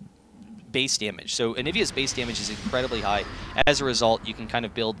high base damage. So Anivia's base damage is incredibly high. As a result, you can kind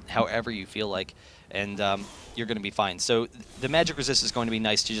of build however you feel like, and you're going to be fine. So the magic resist is going to be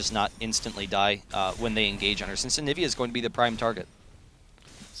nice to just not instantly die when they engage on her, since Anivia is going to be the prime target.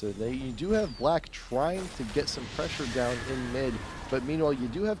 So you do have Black trying to get some pressure down in mid, but meanwhile you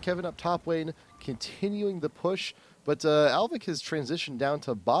do have Kevin up top lane continuing the push, but Alvic has transitioned down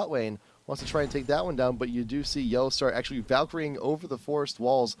to bot lane, wants to try and take that one down, but you do see Yellowstar actually Valkyrieing over the forest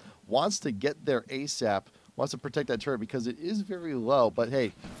walls, wants to get there ASAP, wants to protect that turret because it is very low, but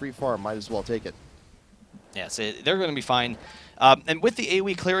hey, free farm, might as well take it. Yeah, so they're going to be fine. And with the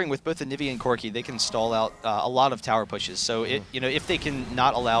AoE clearing with both Anivia and Corki, they can stall out a lot of tower pushes. So if they can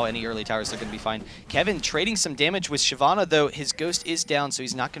not allow any early towers, they're going to be fine. Kevin trading some damage with Shyvana, though his ghost is down, so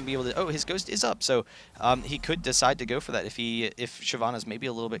he's not going to be able to. Oh, his ghost is up, so he could decide to go for that if Shyvana's maybe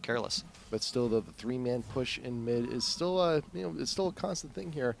a little bit careless. But still, the three-man push in mid is still it's still a constant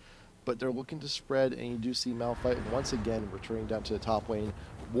thing here. But they're looking to spread, and you do see Malphite once again returning down to the top lane.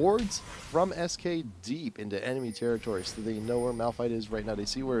 Wards from SK deep into enemy territory, so they know where Malphite is right now. They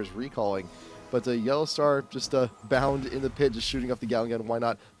see where he's recalling. But the Yellowstar just bound in the pit, just shooting off the Gallon gun. Why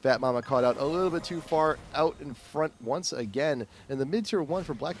not? Fat Mama caught out a little bit too far out in front once again. And the mid-tier 1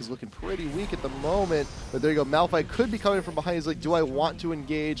 for Black is looking pretty weak at the moment. But there you go. Malphite could be coming from behind. He's like, do I want to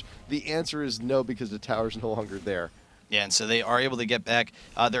engage? The answer is no, because the tower's no longer there. Yeah, and so they are able to get back.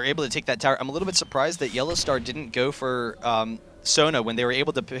 They're able to take that tower. I'm a little bit surprised that Yellowstar didn't go for Sona when they were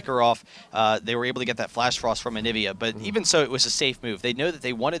able to pick her off. They were able to get that Flash Frost from Anivia, but even so, it was a safe move. They know that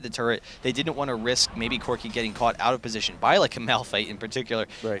they wanted the turret. They didn't want to risk maybe Corki getting caught out of position by like a Malphite in particular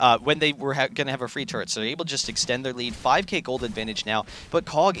when they were going to have a free turret. So they're able to just extend their lead. 5k gold advantage now, but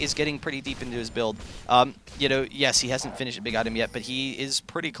Cog is getting pretty deep into his build. Yes, he hasn't finished a big item yet, but he is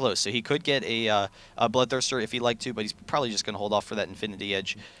pretty close. So he could get a Bloodthirster if he'd like to, but he's probably just going to hold off for that Infinity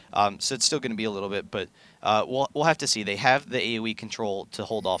Edge. So it's still going to be a little bit, but we'll have to see. They have the AoE control to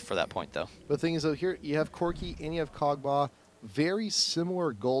hold off for that point, though. The thing is, though, here you have Corki and you have Kog'Maw. Very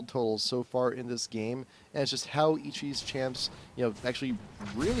similar gold totals so far in this game, and it's just how each of these champs, actually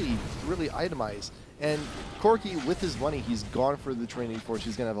really itemize. And Corki, with his money, he's gone for the Trinity Force.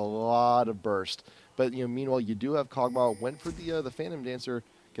 He's going to have a lot of burst. But meanwhile, you do have Kog'Maw went for the Phantom Dancer.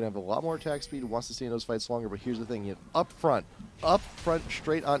 Can have a lot more attack speed, wants to stay in those fights longer, but here's the thing, you have up front,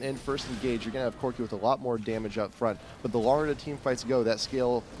 straight on in, first engage, you're going to have Corki with a lot more damage up front, but the longer the team fights go, that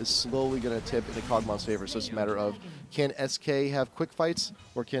scale is slowly going to tip into Kog'Maw's favor, so it's a matter of, can SK have quick fights,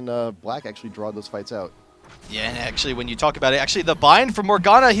 or can Black actually draw those fights out? Yeah, and actually, when you talk about it, actually, the bind from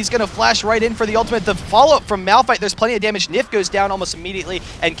Morgana, he's going to flash right in for the ultimate. The follow-up from Malphite, there's plenty of damage. Nif goes down almost immediately,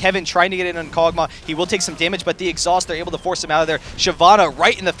 and Kevin trying to get in on Kog'Maw. He will take some damage, but the exhaust, they're able to force him out of there. Shyvana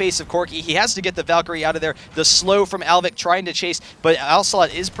right in the face of Corki. He has to get the Valkyrie out of there. The slow from Alvic trying to chase, but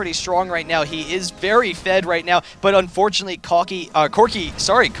Ocelot is pretty strong right now. He is very fed right now, but unfortunately, Cog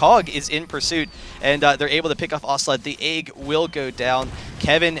is in pursuit, and they're able to pick off Ocelot. The egg will go down.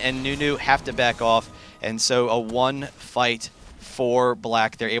 Kevin and Nunu have to back off. And so a one fight for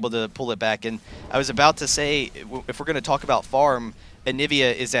Black. They're able to pull it back. And I was about to say, if we're going to talk about farm,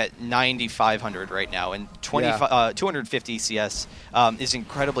 Anivia is at 9,500 right now. And 250 CS is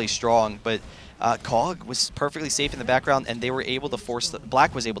incredibly strong. But Cog was perfectly safe in the background, and they were able to force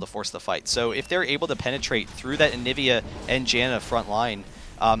Black was able to force the fight. So if they're able to penetrate through that Anivia and Janna front line,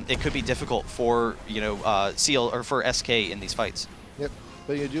 it could be difficult for Seal or for SK in these fights. Yep.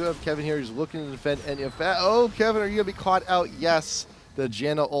 But you do have Kevin here who's looking to defend, and Kevin, are you going to be caught out? Yes. The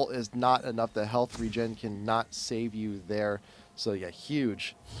Janna ult is not enough. The health regen cannot save you there. So yeah,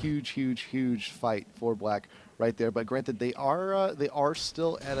 huge fight for Black right there. But granted, they are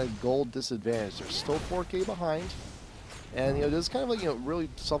still at a gold disadvantage. They're still 4K behind. And, you know, there's kind of like, you know, really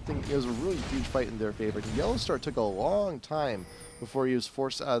something, it was a really huge fight in their favor. And Yellow Star took a long time before he was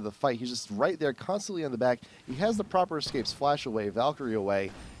forced out of the fight. He's just right there, constantly on the back. He has the proper escapes, Flash away, Valkyrie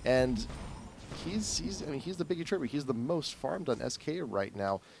away, and he's I mean, he's the big contributor. He's the most farmed on SK right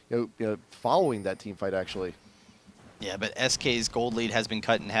now, you know, following that team fight, actually. Yeah, but SK's gold lead has been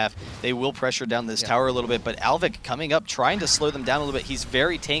cut in half. They will pressure down this tower a little bit, but Alvik coming up, trying to slow them down a little bit. He's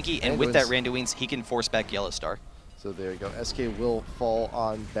very tanky, and with that Randuin's, he can force back Yellow Star. So there you go. SK will fall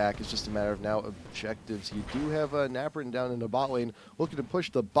on back. It's just a matter of now objectives. You do have a Naprin down in the bot lane looking to push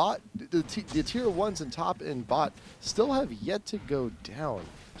the bot. The tier 1s in top and bot still have yet to go down.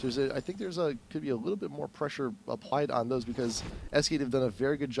 So I think could be a little bit more pressure applied on those because SK have done a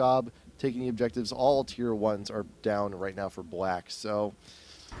very good job taking the objectives. All tier 1s are down right now for Black. So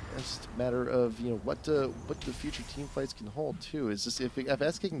it's just a matter of, you know, what the future team fights can hold too. It's just if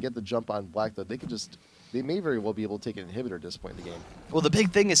SK can get the jump on Black, though, they may very well be able to take an inhibitor at this point in the game. Well, the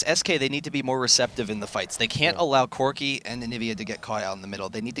big thing is SK, they need to be more receptive in the fights. They can't allow Corki and Anivia to get caught out in the middle.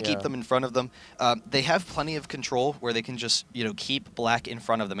 They need to keep them in front of them. They have plenty of control where they can just, you know, keep Black in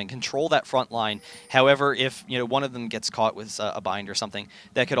front of them and control that front line. However, if, you know, one of them gets caught with a bind or something,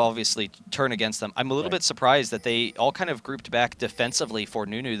 that could obviously turn against them. I'm a little bit surprised that they all kind of grouped back defensively for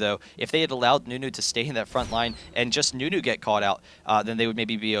Nunu, though. If they had allowed Nunu to stay in that front line and just Nunu get caught out, then they would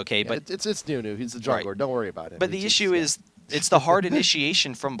maybe be okay. But it's Nunu. He's the jungler. Don't worry about it. But the issue is it's the hard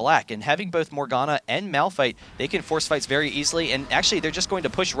initiation from Black, and having both Morgana and Malphite, they can force fights very easily, and actually they're just going to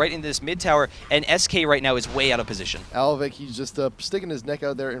push right into this mid tower, and SK right now is way out of position. Alvik, he's just sticking his neck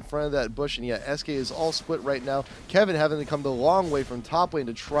out there in front of that bush, and yeah, SK is all split right now. Kevin having to come the long way from top lane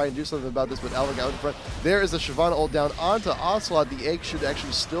to try and do something about this, but Alvik out in front. There is a Shyvana ult down onto Ocelot. The egg should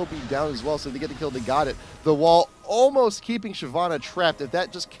actually still be down as well, so they get the kill, they got it. The wall almost keeping Shyvana trapped. If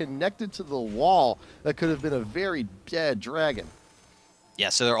that just connected to the wall, that could have been a very dead dragon. Yeah,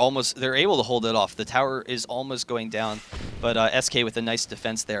 so they're able to hold it off. The tower is almost going down, but SK with a nice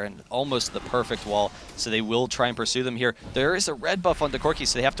defense there and almost the perfect wall, so they will try and pursue them here. There is a red buff on Corki,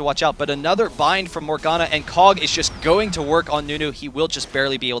 so they have to watch out, but another bind from Morgana, and Cog is just going to work on Nunu. He will just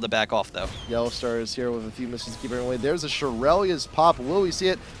barely be able to back off, though. Yellow Star is here with a few missions to keep everyone away. There's a Shirelia's pop. Will we see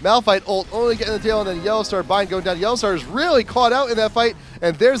it? Malphite ult only getting the tail, and then Yellow Star bind going down. Yellow Star is really caught out in that fight,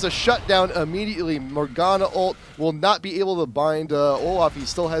 and there's a shutdown immediately. Morgana ult will not be able to bind Olaf. He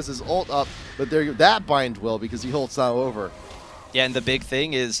still has his ult up, but that bind will, because the ult's now over. Yeah, and the big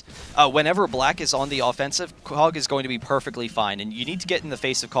thing is whenever Black is on the offensive, Cog is going to be perfectly fine. And you need to get in the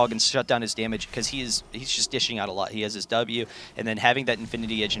face of Cog and shut down his damage because he's just dishing out a lot. He has his W, and then having that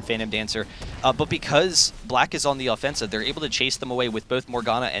Infinity Edge and Phantom Dancer. But because Black is on the offensive, they're able to chase them away with both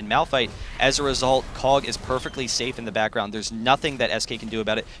Morgana and Malphite. As a result, Cog is perfectly safe in the background. There's nothing that SK can do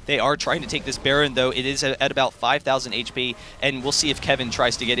about it. They are trying to take this Baron, though. It is at about 5,000 HP, and we'll see if Kevin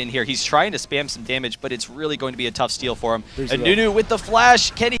tries to get in here. He's trying to spam some damage, but it's really going to be a tough steal for him. Nunu with the flash.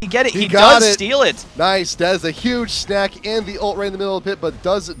 Can he get it? He does steal it. Nice. That is a huge snack and the ult right in the middle of the pit, but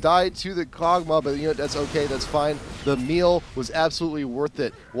does die to the Kog'Maw, but you know, that's okay. That's fine. The meal was absolutely worth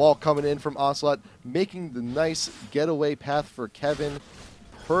it. Wall coming in from Ocelot, making the nice getaway path for Kevin.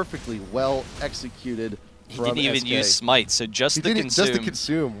 Perfectly well executed. He didn't even use Smite, so just the Consume. Just the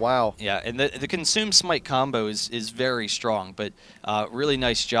Consume, wow. Yeah, and the Consume Smite combo is very strong, but really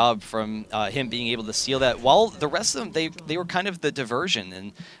nice job from him being able to seal that. While the rest of them, they were kind of the diversion,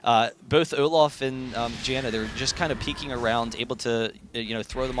 and both Olaf and Janna, they were just kind of peeking around, able to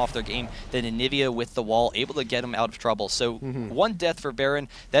throw them off their game. Then Anivia with the wall, able to get them out of trouble. So one death for Baron,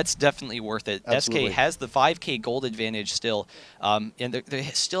 that's definitely worth it. Absolutely. SK has the 5K gold advantage still, and they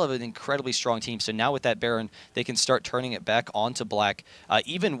still have an incredibly strong team. So now with that Baron, they can start turning it back onto Black,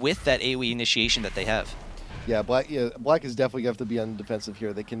 even with that AoE initiation that they have. Yeah, Black is definitely going to have to be on the defensive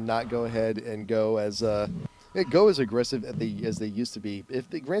here. They cannot go ahead and go as aggressive as they used to be.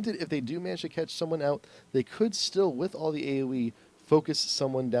 Granted, if they do manage to catch someone out, they could still, with all the AoE, focus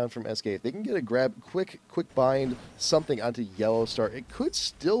someone down from SK. If they can get a grab, quick bind, something onto Yellow Star, it could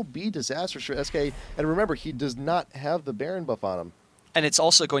still be disastrous for SK. And remember, he does not have the Baron buff on him. And it's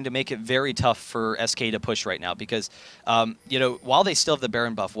also going to make it very tough for SK to push right now because, while they still have the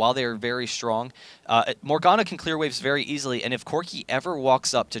Baron buff, while they're very strong, Morgana can clear waves very easily. And if Corki ever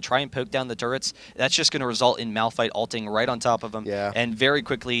walks up to try and poke down the turrets, that's just going to result in Malphite ulting right on top of him. Yeah. And very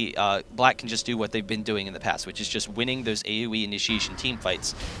quickly, Black can just do what they've been doing in the past, which is just winning those AoE initiation team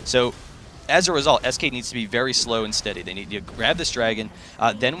fights. So as a result, SK needs to be very slow and steady. They need to grab this dragon.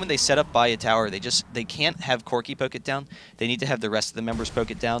 Then when they set up by a tower, they can't have Corki poke it down. They need to have the rest of the members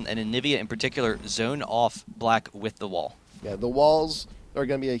poke it down, and Anivia in particular zone off Black with the wall. Yeah, the walls are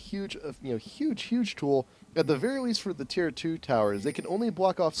going to be a huge, huge tool. At the very least for the tier 2 towers. They can only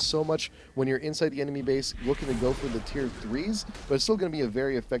block off so much when you're inside the enemy base looking to go for the tier 3s, but it's still going to be a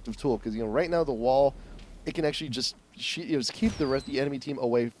very effective tool because, right now the wall, it can actually just keep the enemy team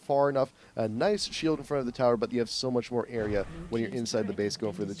away far enough. A nice shield in front of the tower, but you have so much more area when you're inside the base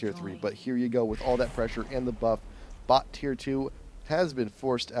going for the tier 3. But here you go with all that pressure and the buff. Bot tier 2 has been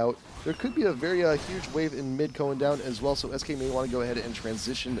forced out. There could be a very huge wave in mid going down as well, so SK may want to go ahead and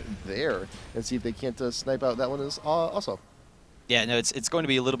transition there and see if they can't snipe out that one also. Yeah, no, it's going to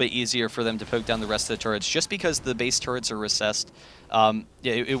be a little bit easier for them to poke down the rest of the turrets just because the base turrets are recessed. Yeah,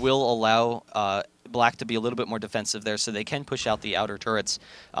 it will allow Black to be a little bit more defensive there, so they can push out the outer turrets,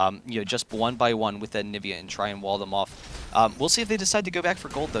 just one by one with that Nivea and try and wall them off. We'll see if they decide to go back for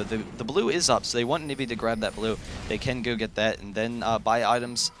gold, though. The blue is up, so they want Nivea to grab that blue. They can go get that and then buy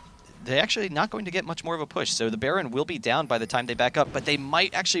items. They're actually not going to get much more of a push, so the Baron will be down by the time they back up, but they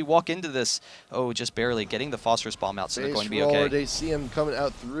might actually walk into this, just barely, getting the phosphorus bomb out, so they're going to be okay. They see him coming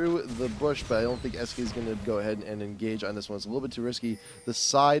out through the bush, but I don't think SK is going to go ahead and engage on this one. It's a little bit too risky. The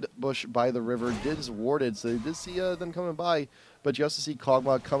side bush by the river is warded, so they did see them coming by, but you also see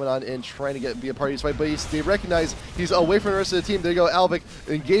Kog'Maw coming on in, trying to be a part of this fight, but they recognize he's away from the rest of the team. There you go, Alvic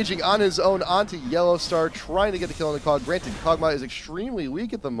engaging on his own onto Yellow Star, trying to get the kill on the Cog. Granted, Kog'Maw is extremely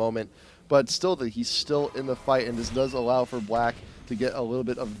weak at the moment, but still, he's still in the fight, and this does allow for Black to get a little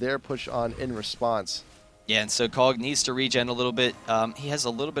bit of their push on in response. Yeah, and so Cog needs to regen a little bit. He has a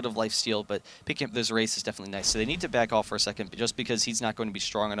little bit of lifesteal, but picking up those race is definitely nice. So they need to back off for a second, just because he's not going to be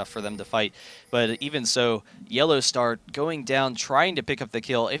strong enough for them to fight. But even so, Yellow Star going down, trying to pick up the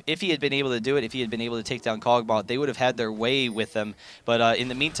kill. If he had been able to do it, if he had been able to take down Kog'Maw, they would have had their way with them. But in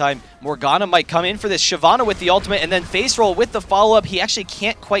the meantime, Morgana might come in for this. Shyvana with the ultimate, and then Face Roll with the follow-up. He actually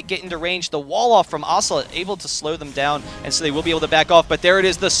can't quite get into range. The wall off from Asla able to slow them down, and so they will be able to back off. But there it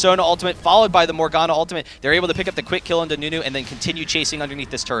is, the Sona ultimate, followed by the Morgana ultimate. They're able to pick up the quick kill into Nunu and then continue chasing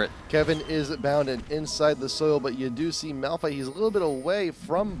underneath this turret. Kevin is bound and inside the soil, but you do see Malphite. He's a little bit away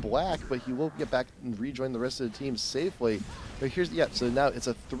from Black, but he will get back and rejoin the rest of the team safely. But so now it's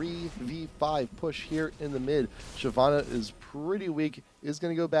a 3v5 push here in the mid. Shyvana is pretty weak, is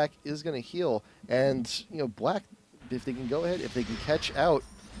going to go back, is going to heal. And, Black, if they can go ahead, if they can catch out,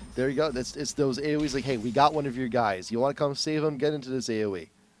 there you go. It's those AoEs like, hey, we got one of your guys. You want to come save him? Get into this AoE.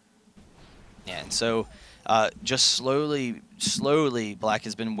 Yeah, and so just slowly, Black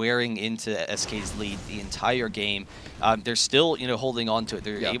has been wearing into SK's lead the entire game. They're still, holding on to it.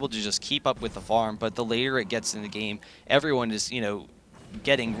 They're able to just keep up with the farm, but the later it gets in the game, everyone is,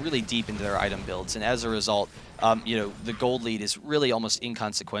 getting really deep into their item builds, and as a result, the gold lead is really almost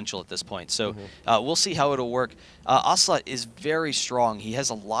inconsequential at this point. So we'll see how it'll work. Ocelot is very strong. He has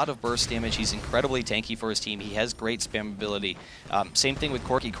a lot of burst damage. He's incredibly tanky for his team. He has great spam ability. Same thing with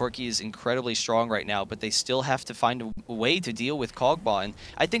Corki. Corki is incredibly strong right now, but they still have to find a way to deal with Kog'Maw. And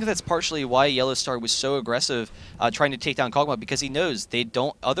I think that's partially why Yellow Star was so aggressive trying to take down Kog'Maw, because he knows they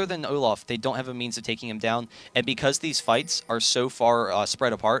don't, other than Olaf, they don't have a means of taking him down. And because these fights are so far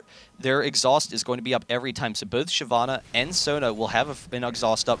spread apart, their exhaust is going to be up every time. So both Shyvana and Sona will have an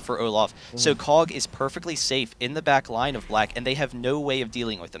exhaust up for Olaf. So Kog is perfectly safe in the back line of Black, and they have no way of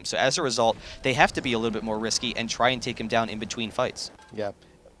dealing with him. So as a result, they have to be a little bit more risky and try and take him down in between fights. Yeah.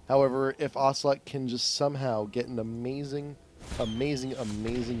 However, if Ocelot can just somehow get an amazing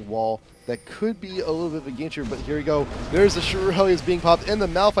wall, that could be a little bit of a game changer, but here we go. There's the Shurelius being popped, and the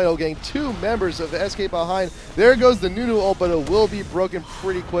Malphite getting 2 members of SK behind. There goes the Nunu ult, but it will be broken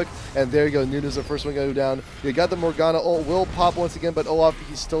pretty quick, and there you go. Nunu's the first one going to go down. You got the Morgana ult, will pop once again, but Olaf,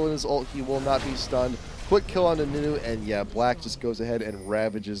 he's still in his ult. He will not be stunned. Quick kill on the Nunu, and yeah, Black just goes ahead and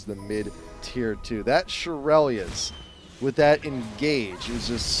ravages the mid tier 2. That Shurelius with that engage is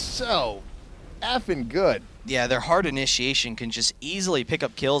just so effing good. Yeah, their hard initiation can just easily pick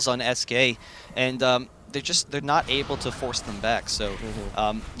up kills on SK, and they're not able to force them back. So,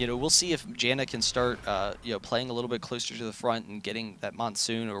 we'll see if Janna can start, playing a little bit closer to the front and getting that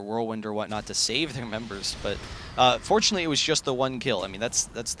Monsoon or Whirlwind or whatnot to save their members. But fortunately, it was just the 1 kill. I mean, that's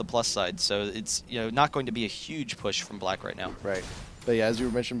the plus side. So it's not going to be a huge push from Black right now. Right. But yeah, as you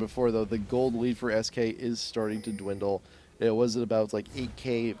mentioned before, though, the gold lead for SK is starting to dwindle. It was at about like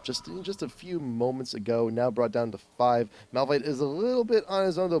 8K just a few moments ago, now brought down to 5. Malphite is a little bit on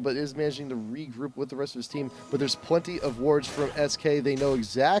his own, though, but is managing to regroup with the rest of his team. But there's plenty of wards from SK. They know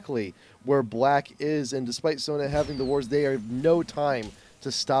exactly where Black is, and despite Sona having the wards, they have no time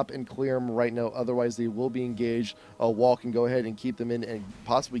to stop and clear them right now. Otherwise, they will be engaged. A wall can go ahead and keep them in and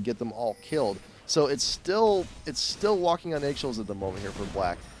possibly get them all killed. So it's still walking on eggshells at the moment here for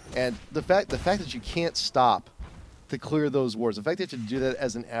Black. And the fact that you can't stop to clear those wards, the fact that you have to do that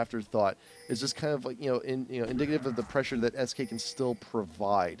as an afterthought is just kind of like indicative of the pressure that SK can still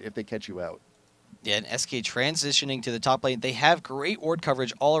provide if they catch you out. Yeah, and SK transitioning to the top lane. They have great ward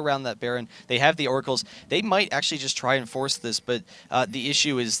coverage all around that Baron. They have the Oracles. They might actually just try and force this, but the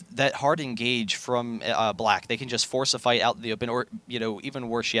issue is that hard engage from Black. They can just force a fight out in the open, or even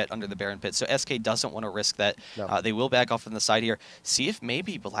worse yet, under the Baron pit. So SK doesn't want to risk that. No. They will back off on the side here. See if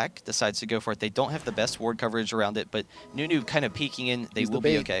maybe Black decides to go for it. They don't have the best ward coverage around it, but Nunu kind of peeking in. They will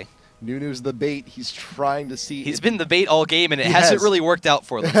be okay. Nunu's the bait. He's trying to see. He's been the bait all game, and it hasn't really worked out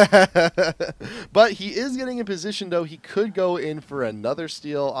for them. But he is getting in position, though. He could go in for another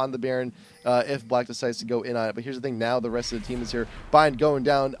steal on the Baron if Black decides to go in on it. But here's the thing. Now the rest of the team is here. Bind going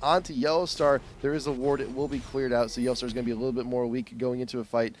down onto Yellow Star. There is a ward. It will be cleared out. So Yellow Star is going to be a little bit more weak going into a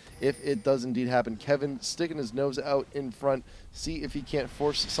fight if it does indeed happen. Kevin sticking his nose out in front. See if he can't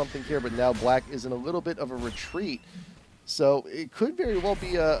force something here. But now Black is in a little bit of a retreat. So it could very well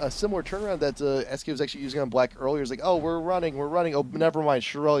be a similar turnaround that SK was actually using on Black earlier. It's like, oh, we're running. Oh, never mind.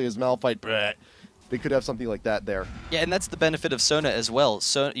 Shirelia's Malphite. Bleh. They could have something like that there. Yeah, and that's the benefit of Sona as well.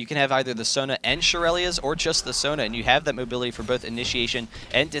 So you can have either the Sona and Shirelia's or just the Sona, and you have that mobility for both initiation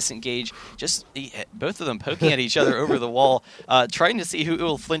and disengage. Just both of them poking at each other over the wall, trying to see who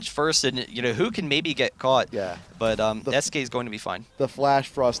will flinch first and who can maybe get caught. Yeah. But SK is going to be fine. The Flash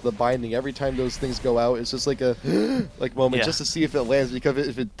Frost, the binding, every time those things go out, it's just like a moment just to see if it lands, because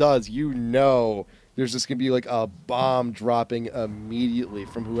if it does, there's just going to be like a bomb dropping immediately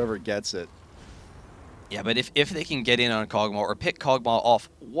from whoever gets it. Yeah, but if they can get in on Kog'Maw or pick Kog'Maw off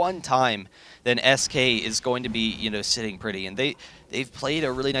one time, then SK is going to be sitting pretty. And they've played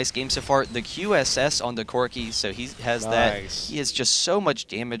a really nice game so far. The QSS on the Corki, so he has that. He has just so much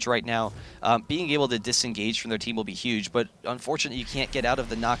damage right now. Being able to disengage from their team will be huge, but unfortunately you can't get out of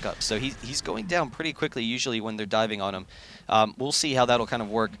the knockup. So he's going down pretty quickly usually when they're diving on him. We'll see how that'll kind of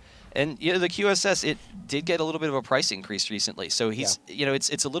work. And the QSS, it did get a little bit of a price increase recently, so he's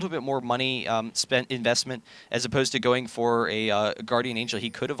it's a little bit more money spent investment as opposed to going for a Guardian Angel. He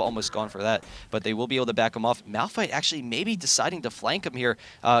could have almost gone for that, but they will be able to back him off. Malphite actually maybe deciding to flank him here,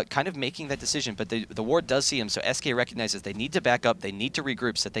 kind of making that decision, but the ward does see him, so SK recognizes they need to back up, they need to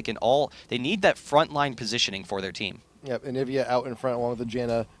regroup, so that they need that frontline positioning for their team. Yep, and Nivea out in front along with the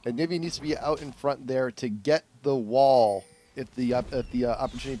Janna, and Nivea needs to be out in front there to get the wall if the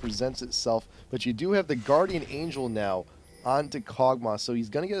opportunity presents itself. But you do have the Guardian Angel now onto Kog'Maw, so he's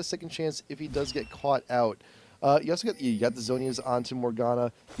going to get a second chance if he does get caught out. You also got the Zonias onto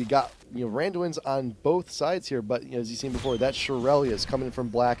Morgana. You got Randuin's on both sides here, but as you've seen before, that Shirelia is coming from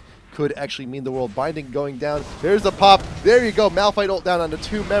Black. Could actually mean the world. Binding going down. There's the pop. There you go. Malphite ult down onto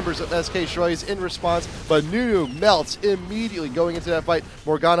two members of SK. Shirelia's in response, but Nunu melts immediately going into that fight.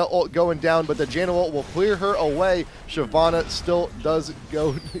 Morgana ult going down, but the Janna ult will clear her away. Shyvana still does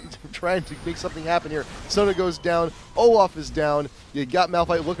go trying to make something happen here. Sona goes down. Olaf is down. You got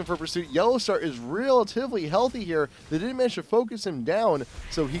Malphite looking for pursuit. Yellow Star is relatively healthy here. They didn't manage to focus him down,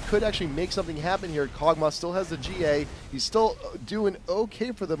 so he could actually make something happen here. Kog'Maw still has the GA. He's still doing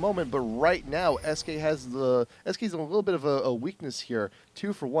okay for the moment, but right now SK's in a little bit of a weakness here.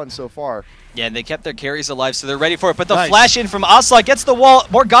 2 for 1 so far. Yeah, and they kept their carries alive, so they're ready for it. But the flash in from Asla gets the wall.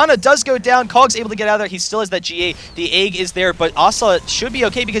 Morgana does go down. Kog's able to get out of there. He still has that GA. The egg is there, but Asla should be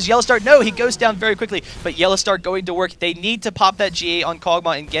okay because Yellow Star, no, he goes down very quickly. But Yellow Star going to work. They need to pop that GA on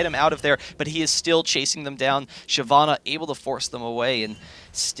Kog'Maw and get him out of there, but he is still chasing them down. Shyvana able to force them away and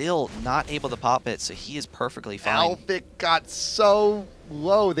still not able to pop it, so he is perfectly fine. Malphite got so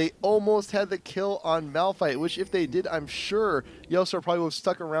low. They almost had the kill on Malphite, which if they did, I'm sure Yellow Star probably would have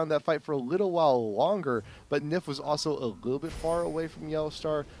stuck around that fight for a little while longer, but Nif was also a little bit far away from Yellow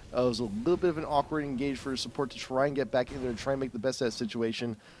Star. It was a little bit of an awkward engage for support to try and get back in there and try and make the best of that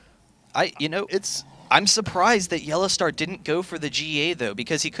situation. I'm surprised that Yellow Star didn't go for the GA, though,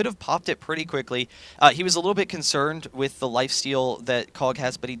 because he could have popped it pretty quickly. He was a little bit concerned with the lifesteal that Kog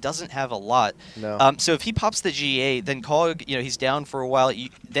has, but he doesn't have a lot. No. So if he pops the GA, then Kog, he's down for a while.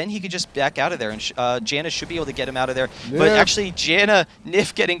 Then he could just back out of there, and Janna should be able to get him out of there. Nif. But actually, Janna,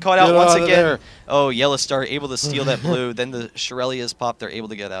 Nif getting caught out once again. There. Oh, Yellow Star able to steal that blue. Then the Shirelia's pop, they're able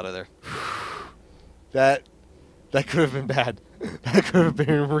to get out of there. That could have been bad. That could have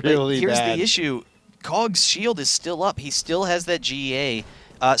been really bad. Here's the issue. Kog's shield is still up. He still has that GA.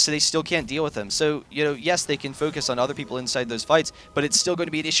 so they still can't deal with them. So, yes, they can focus on other people inside those fights, but it's still going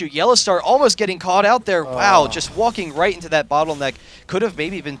to be an issue. Yellowstar almost getting caught out there. Wow, just walking right into that bottleneck. Could have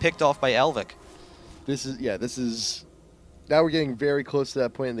maybe been picked off by Elvic. This is now we're getting very close to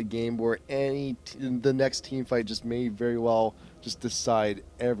that point in the game where the next team fight just may very well just decide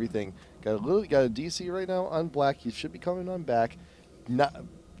everything. Got a DC right now on black. He should be coming on back. Not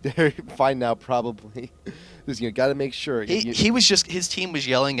fine now, probably. Just got to make sure. He was just, his team was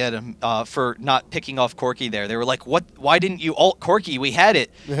yelling at him for not picking off Corky there. They were like, "What? Why didn't you ult Corky? We had it."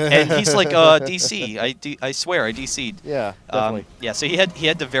 And he's like, "DC. I swear, I DC'd." Yeah, definitely. Yeah, so he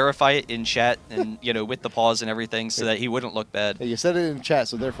had to verify it in chat and with the pause and everything so that he wouldn't look bad. Yeah, you said it in chat,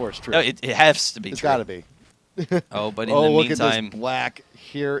 so therefore it's true. No, it has to be. It's true. got to be. Oh, but in the look meantime, at this black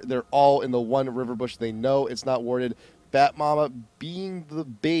here. They're all in the one river bush. They know it's not warded. Bat Mama being the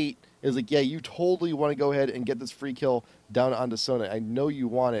bait is like, yeah, you totally want to go ahead and get this free kill down onto Sona. I know you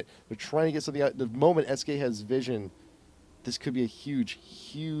want it. They're trying to get something out. The moment SK has vision, this could be a huge,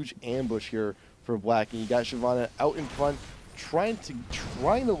 huge ambush here for black. And you got Shyvana out in front, trying to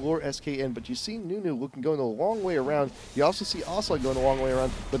lure SK in, but you see Nunu going a long way around. You also see Ocelot going a long way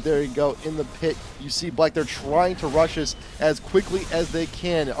around, but there you go, in the pit, you see black. They're trying to rush us as quickly as they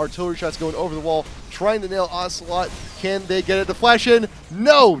can. Artillery shots going over the wall, trying to nail Ocelot. Can they get it to flash in?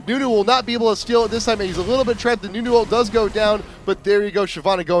 No! Nunu will not be able to steal it this time, and he's a little bit trapped. The Nunu ult does go down, but there you go,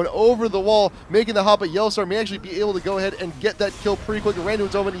 Shyvana going over the wall, making the hop, but Yellowstar may actually be able to go ahead and get that kill pretty quick.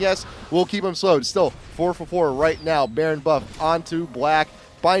 Randuin's open, yes, we'll keep him slowed. Still, 4 for 4 right now. Baron buff onto black.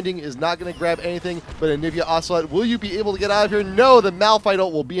 Binding is not going to grab anything, but Anivia Ocelot, will you be able to get out of here? No, the Malphite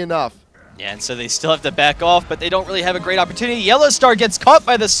ult will be enough. Yeah, and so they still have to back off, but they don't really have a great opportunity. Yellowstar gets caught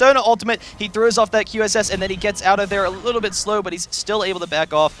by the Sona ultimate. He throws off that QSS, and then he gets out of there a little bit slow, but he's still able to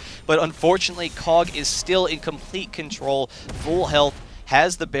back off. But unfortunately, COG is still in complete control, full health,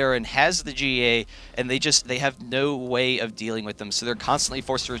 has the Baron, has the GA, and they have no way of dealing with them, so they're constantly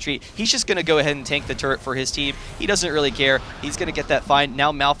forced to retreat. He's just going to go ahead and tank the turret for his team. He doesn't really care. He's going to get that fine.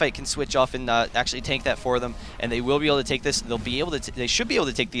 Now Malphite can switch off and actually tank that for them, and they will be able to take this. They should be able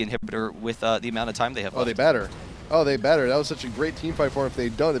to take the inhibitor with the amount of time they have left. Oh, they better. Oh, they better. That was such a great team fight for them. If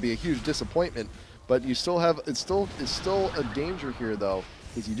they'd done, it'd be a huge disappointment. But you still have, it's still a danger here, though.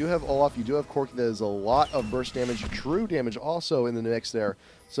 Because you do have Olaf, you do have Corky, that is a lot of burst damage, true damage also in the mix there.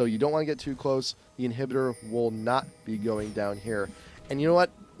 So you don't want to get too close. The inhibitor will not be going down here. And you know what?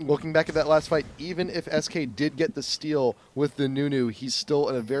 Looking back at that last fight, even if SK did get the steal with the Nunu, he's still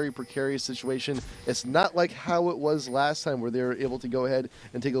in a very precarious situation. It's not like how it was last time where they were able to go ahead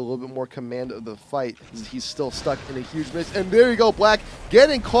and take a little bit more command of the fight. He's still stuck in a huge miss. And there you go, Black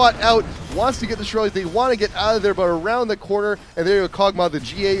getting caught out, wants to get the Shirley. They want to get out of there, but around the corner, and there you go, Kog'Maw, the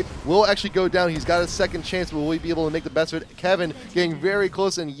GA will actually go down. He's got a second chance, but will he be able to make the best of it? Kevin getting very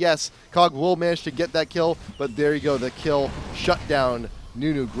close, and yes, Kog will manage to get that kill, but there you go, the kill shut down.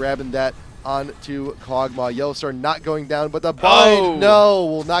 Nunu grabbing that onto Kog'Maw. Yellowstar not going down, but the bind, no,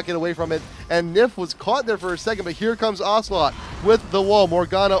 will not get away from it. And Nif was caught there for a second, but here comes Ocelot with the wall.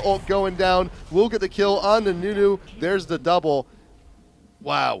 Morgana ult going down. Will get the kill on the Nunu. There's the double.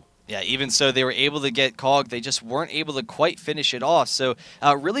 Wow. Yeah, even so, they were able to get COG. They just weren't able to quite finish it off. So,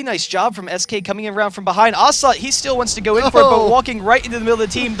 really nice job from SK coming around from behind. Ocelot, he still wants to go in for it, but walking right into the middle of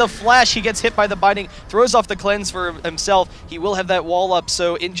the team. The flash, he gets hit by the binding, throws off the cleanse for himself. He will have that wall up,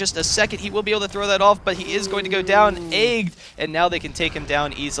 so in just a second, he will be able to throw that off, but he is going to go down, egged, and now they can take him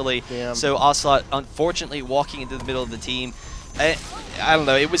down easily. Damn. So, Ocelot, unfortunately, walking into the middle of the team. I don't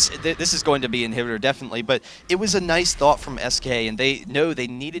know, this is going to be inhibitor, definitely, but it was a nice thought from SK, and they know they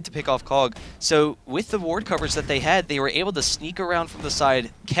needed to pick off COG. So with the ward covers that they had, they were able to sneak around from the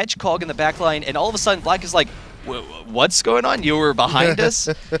side, catch COG in the back line, and all of a sudden Black is like, what's going on? You were behind us?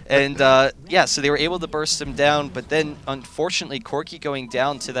 And yeah, so they were able to burst him down, but then unfortunately Corky going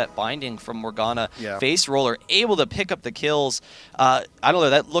down to that binding from Morgana, face roller, able to pick up the kills. I don't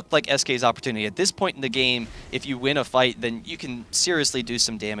know, that looked like SK's opportunity. At this point in the game, if you win a fight, then you can seriously do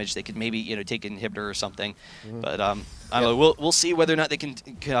some damage. They could maybe take an inhibitor or something. But I don't know. We'll see whether or not they can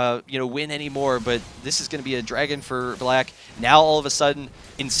win anymore. But this is going to be a dragon for Black. Now all of a sudden,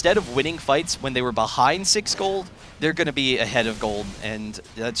 instead of winning fights when they were behind 6 gold, they're going to be ahead of gold, and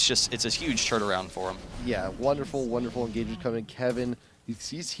that's just, it's a huge turnaround for them. Yeah, wonderful, wonderful engagement coming. Kevin,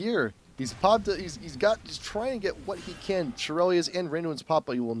 he's here. He's popped. He's trying to get what he can. Shirelia's and Randuin's pop,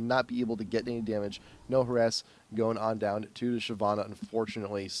 but he will not be able to get any damage. No harass going on down to the Shyvana,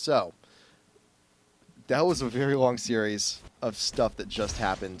 unfortunately. So that was a very long series of stuff that just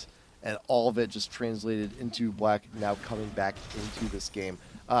happened, and all of it just translated into Black now coming back into this game.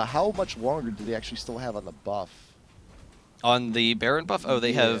 How much longer do they actually still have on the buff? On the Baron buff, oh,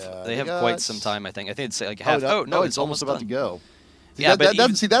 they have quite some time. I think it's like half. Oh no, it's almost about done. to go. See, Yeah,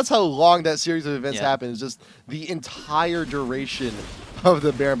 that's how long that series of events Yeah. happen. Is just the entire duration of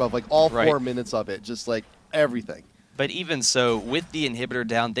the Baron buff, like all 4 minutes of it, just like everything. But even so, with the inhibitor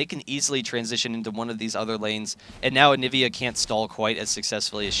down, they can easily transition into one of these other lanes. And now Anivia can't stall quite as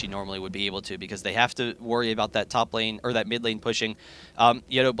successfully as she normally would be able to because they have to worry about that top lane or that mid lane pushing.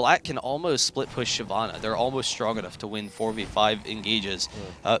 You know, Black can almost split push Shyvana. They're almost strong enough to win 4v5 engages.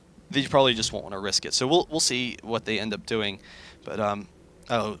 They probably just won't want to risk it. So we'll see what they end up doing. But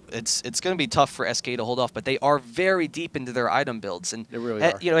oh, it's going to be tough for SK to hold off, but they are very deep into their item builds, and they really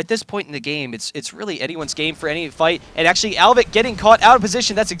are. You know, at this point in the game, it's really anyone's game for any fight. And actually, Alvic getting caught out of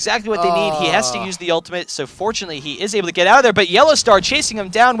position, that's exactly what they need. He has to use the ultimate, so fortunately, he is able to get out of there. But Yellowstar chasing him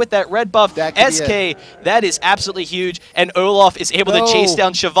down with that red buff. SK, that is absolutely huge, and Olaf is able to chase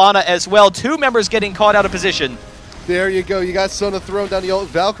down Shyvana as well. 2 members getting caught out of position. There you go. You got Sona thrown down the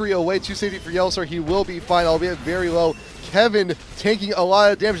Valkyrie away to safety for Yellowstar. He will be fine, albeit very low. Kevin taking a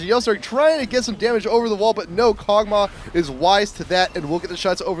lot of damage. Yellowstar trying to get some damage over the wall, but no, Kog'Maw is wise to that and will get the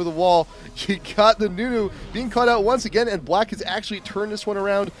shots over the wall. You got the Nunu being caught out once again, and Black has actually turned this one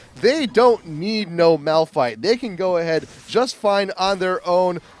around. They don't need no Malphite. They can go ahead just fine on their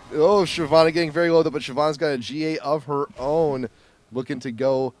own. Oh, Shyvana getting very low, but Shyvana's got a GA of her own. Looking to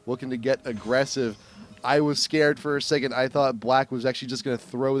get aggressive. I was scared for a second. I thought Black was actually just going to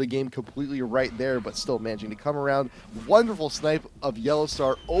throw the game completely right there, but still managing to come around. Wonderful snipe of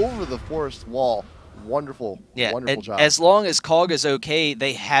Yellowstar over the forest wall. Wonderful, wonderful job. As long as COG is okay,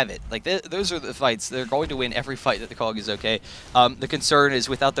 they have it. Like those are the fights. They're going to win every fight that the COG is okay. The concern is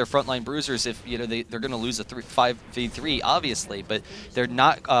without their frontline bruisers, if you know they're going to lose a 5v3, obviously. But they're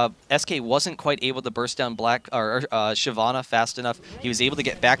not. SK wasn't quite able to burst down Black or Shyvana fast enough. He was able to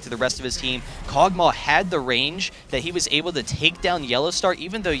get back to the rest of his team. Kog'Maw had the range that he was able to take down Yellowstar,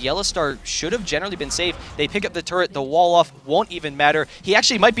 even though Yellowstar should have generally been safe. They pick up the turret, the wall off won't even matter. He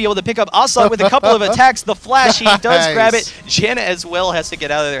actually might be able to pick up Asad with a couple of attacks. The flash, he does grab it. Janna as well has to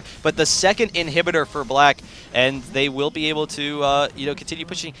get out of there. But the second inhibitor for Black, and they will be able to you know, continue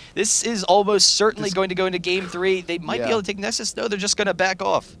pushing. This is almost certainly going to go into game 3. They might be able to take Nessus. No, they're just going to back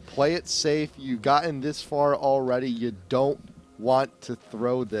off. Play it safe. You've gotten this far already. You don't want to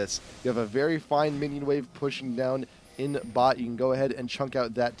throw this. You have a very fine minion wave pushing down in bot. You can go ahead and chunk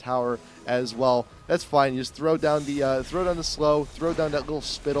out that tower as well. That's fine. You just throw down the slow, throw down that little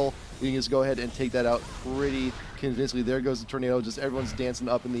spittle. You can just go ahead and take that out pretty convincingly. There goes the tornado. Just everyone's dancing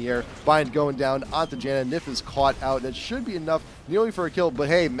up in the air. Bind going down onto Janna. Nif is caught out. That should be enough nearly for a kill. But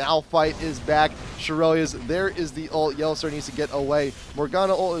hey, Malphite is back. Shirelia's there is the ult. Yellowstar needs to get away.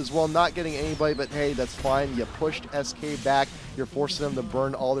 Morgana ult as well, not getting anybody, but hey, that's fine. You pushed SK back. You're forcing them to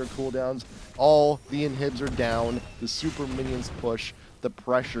burn all their cooldowns. All the inhibs are down. The super minions push. The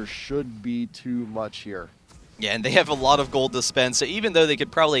pressure should be too much here. Yeah, and they have a lot of gold to spend, so even though they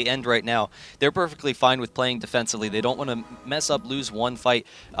could probably end right now, they're perfectly fine with playing defensively. They don't want to mess up, lose one fight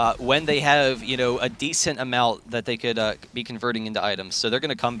when they have, you know, a decent amount that they could be converting into items. So they're going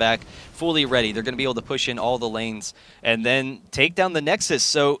to come back fully ready. They're going to be able to push in all the lanes and then take down the Nexus.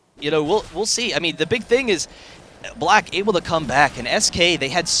 So, you know, we'll see. I mean, the big thing is Black able to come back, and SK, they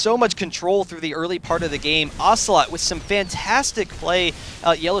had so much control through the early part of the game. Ocelot with some fantastic play.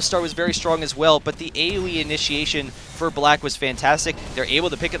 Yellowstar was very strong as well, but the AoE initiation for Black was fantastic. They're able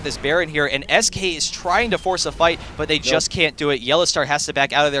to pick up this Baron here, and SK is trying to force a fight, but they just can't do it. Yellowstar has to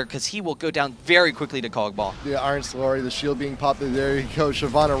back out of there because he will go down very quickly to Kog'Maw. Yeah, Iron Solari, the shield being popped. There you go.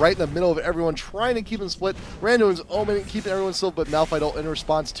 Shyvana right in the middle of everyone, trying to keep them split. Rando's omen, keeping everyone still, but Malphite ult in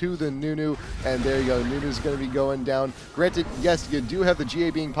response to the Nunu, and there you go. Nunu's going to be going down. Granted, yes, you do have the GA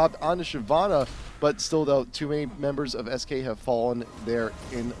being popped onto Shyvana, but still, though, too many members of SK have fallen there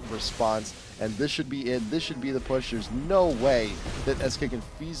in response. And this should be it. This should be the push. There's no way that SK can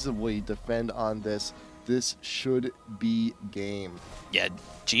feasibly defend on this. This should be game. Yeah,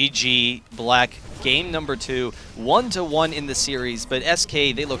 GG, Black, game number 2, 1-1 in the series, but SK,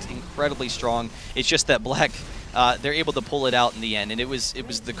 they looked incredibly strong. It's just that Black, they're able to pull it out in the end, and it was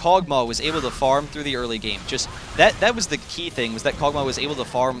the Kog'Maw was able to farm through the early game. Just that was the key thing, was that Kog'Maw was able to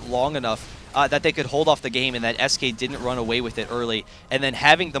farm long enough that they could hold off the game, and that SK didn't run away with it early. And then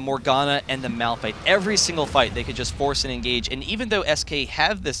having the Morgana and the Malphite, every single fight they could just force and engage. And even though SK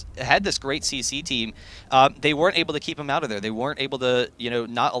had this great CC team, they weren't able to keep them out of there. They weren't able to, you know,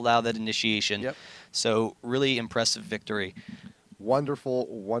 not allow that initiation. Yep. So really impressive victory. Wonderful,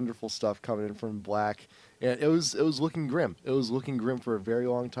 wonderful stuff coming in from Black. And it was looking grim. It was looking grim for a very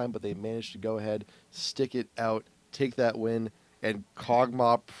long time, but they managed to go ahead, stick it out, take that win. And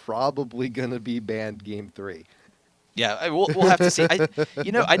Kog'Maw probably going to be banned game 3. Yeah, we'll have to see.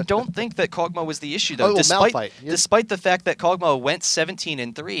 I don't think that Kog'Maw was the issue though. Oh, well, Malphite. Yeah. Despite the fact that Kog'Maw went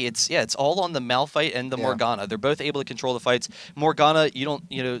 17-3, it's all on the Malphite and the Yeah. Morgana. They're both able to control the fights. Morgana, you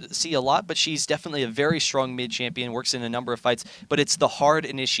don't see a lot, but she's definitely a very strong mid champion. Works in a number of fights, but it's the hard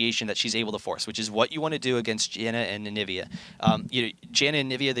initiation that she's able to force, which is what you want to do against Janna and Anivia. Janna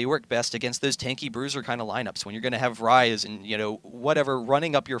and Anivia, they work best against those tanky bruiser kind of lineups when you're going to have Ryze and whatever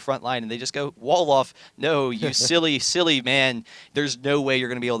running up your front line, and they just go wall off. No, you silly man. There's no way you're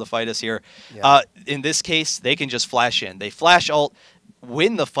going to be able to fight us here. Yeah. In this case, they can just flash in. They flash ult,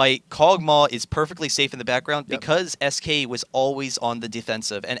 win the fight. Kog'Maw is perfectly safe in the background because SK was always on the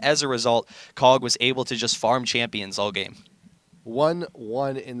defensive, and as a result, Kog was able to just farm champions all game.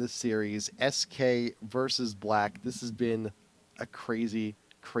 1-1 in the series. SK versus Black. This has been a crazy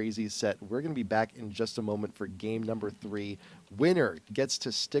set. We're going to be back in just a moment for game number 3. Winner gets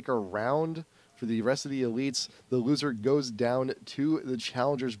to stick around for the rest of the elites. The loser goes down to the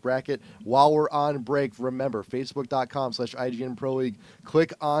challengers bracket. While we're on break, remember, facebook.com/IGN Pro League.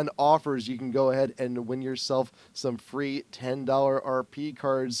 Click on offers. You can go ahead and win yourself some free $10 RP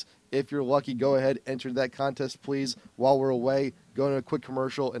cards. If you're lucky, go ahead, enter that contest, please. While we're away, go to a quick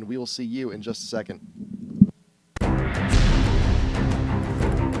commercial, and we will see you in just a second.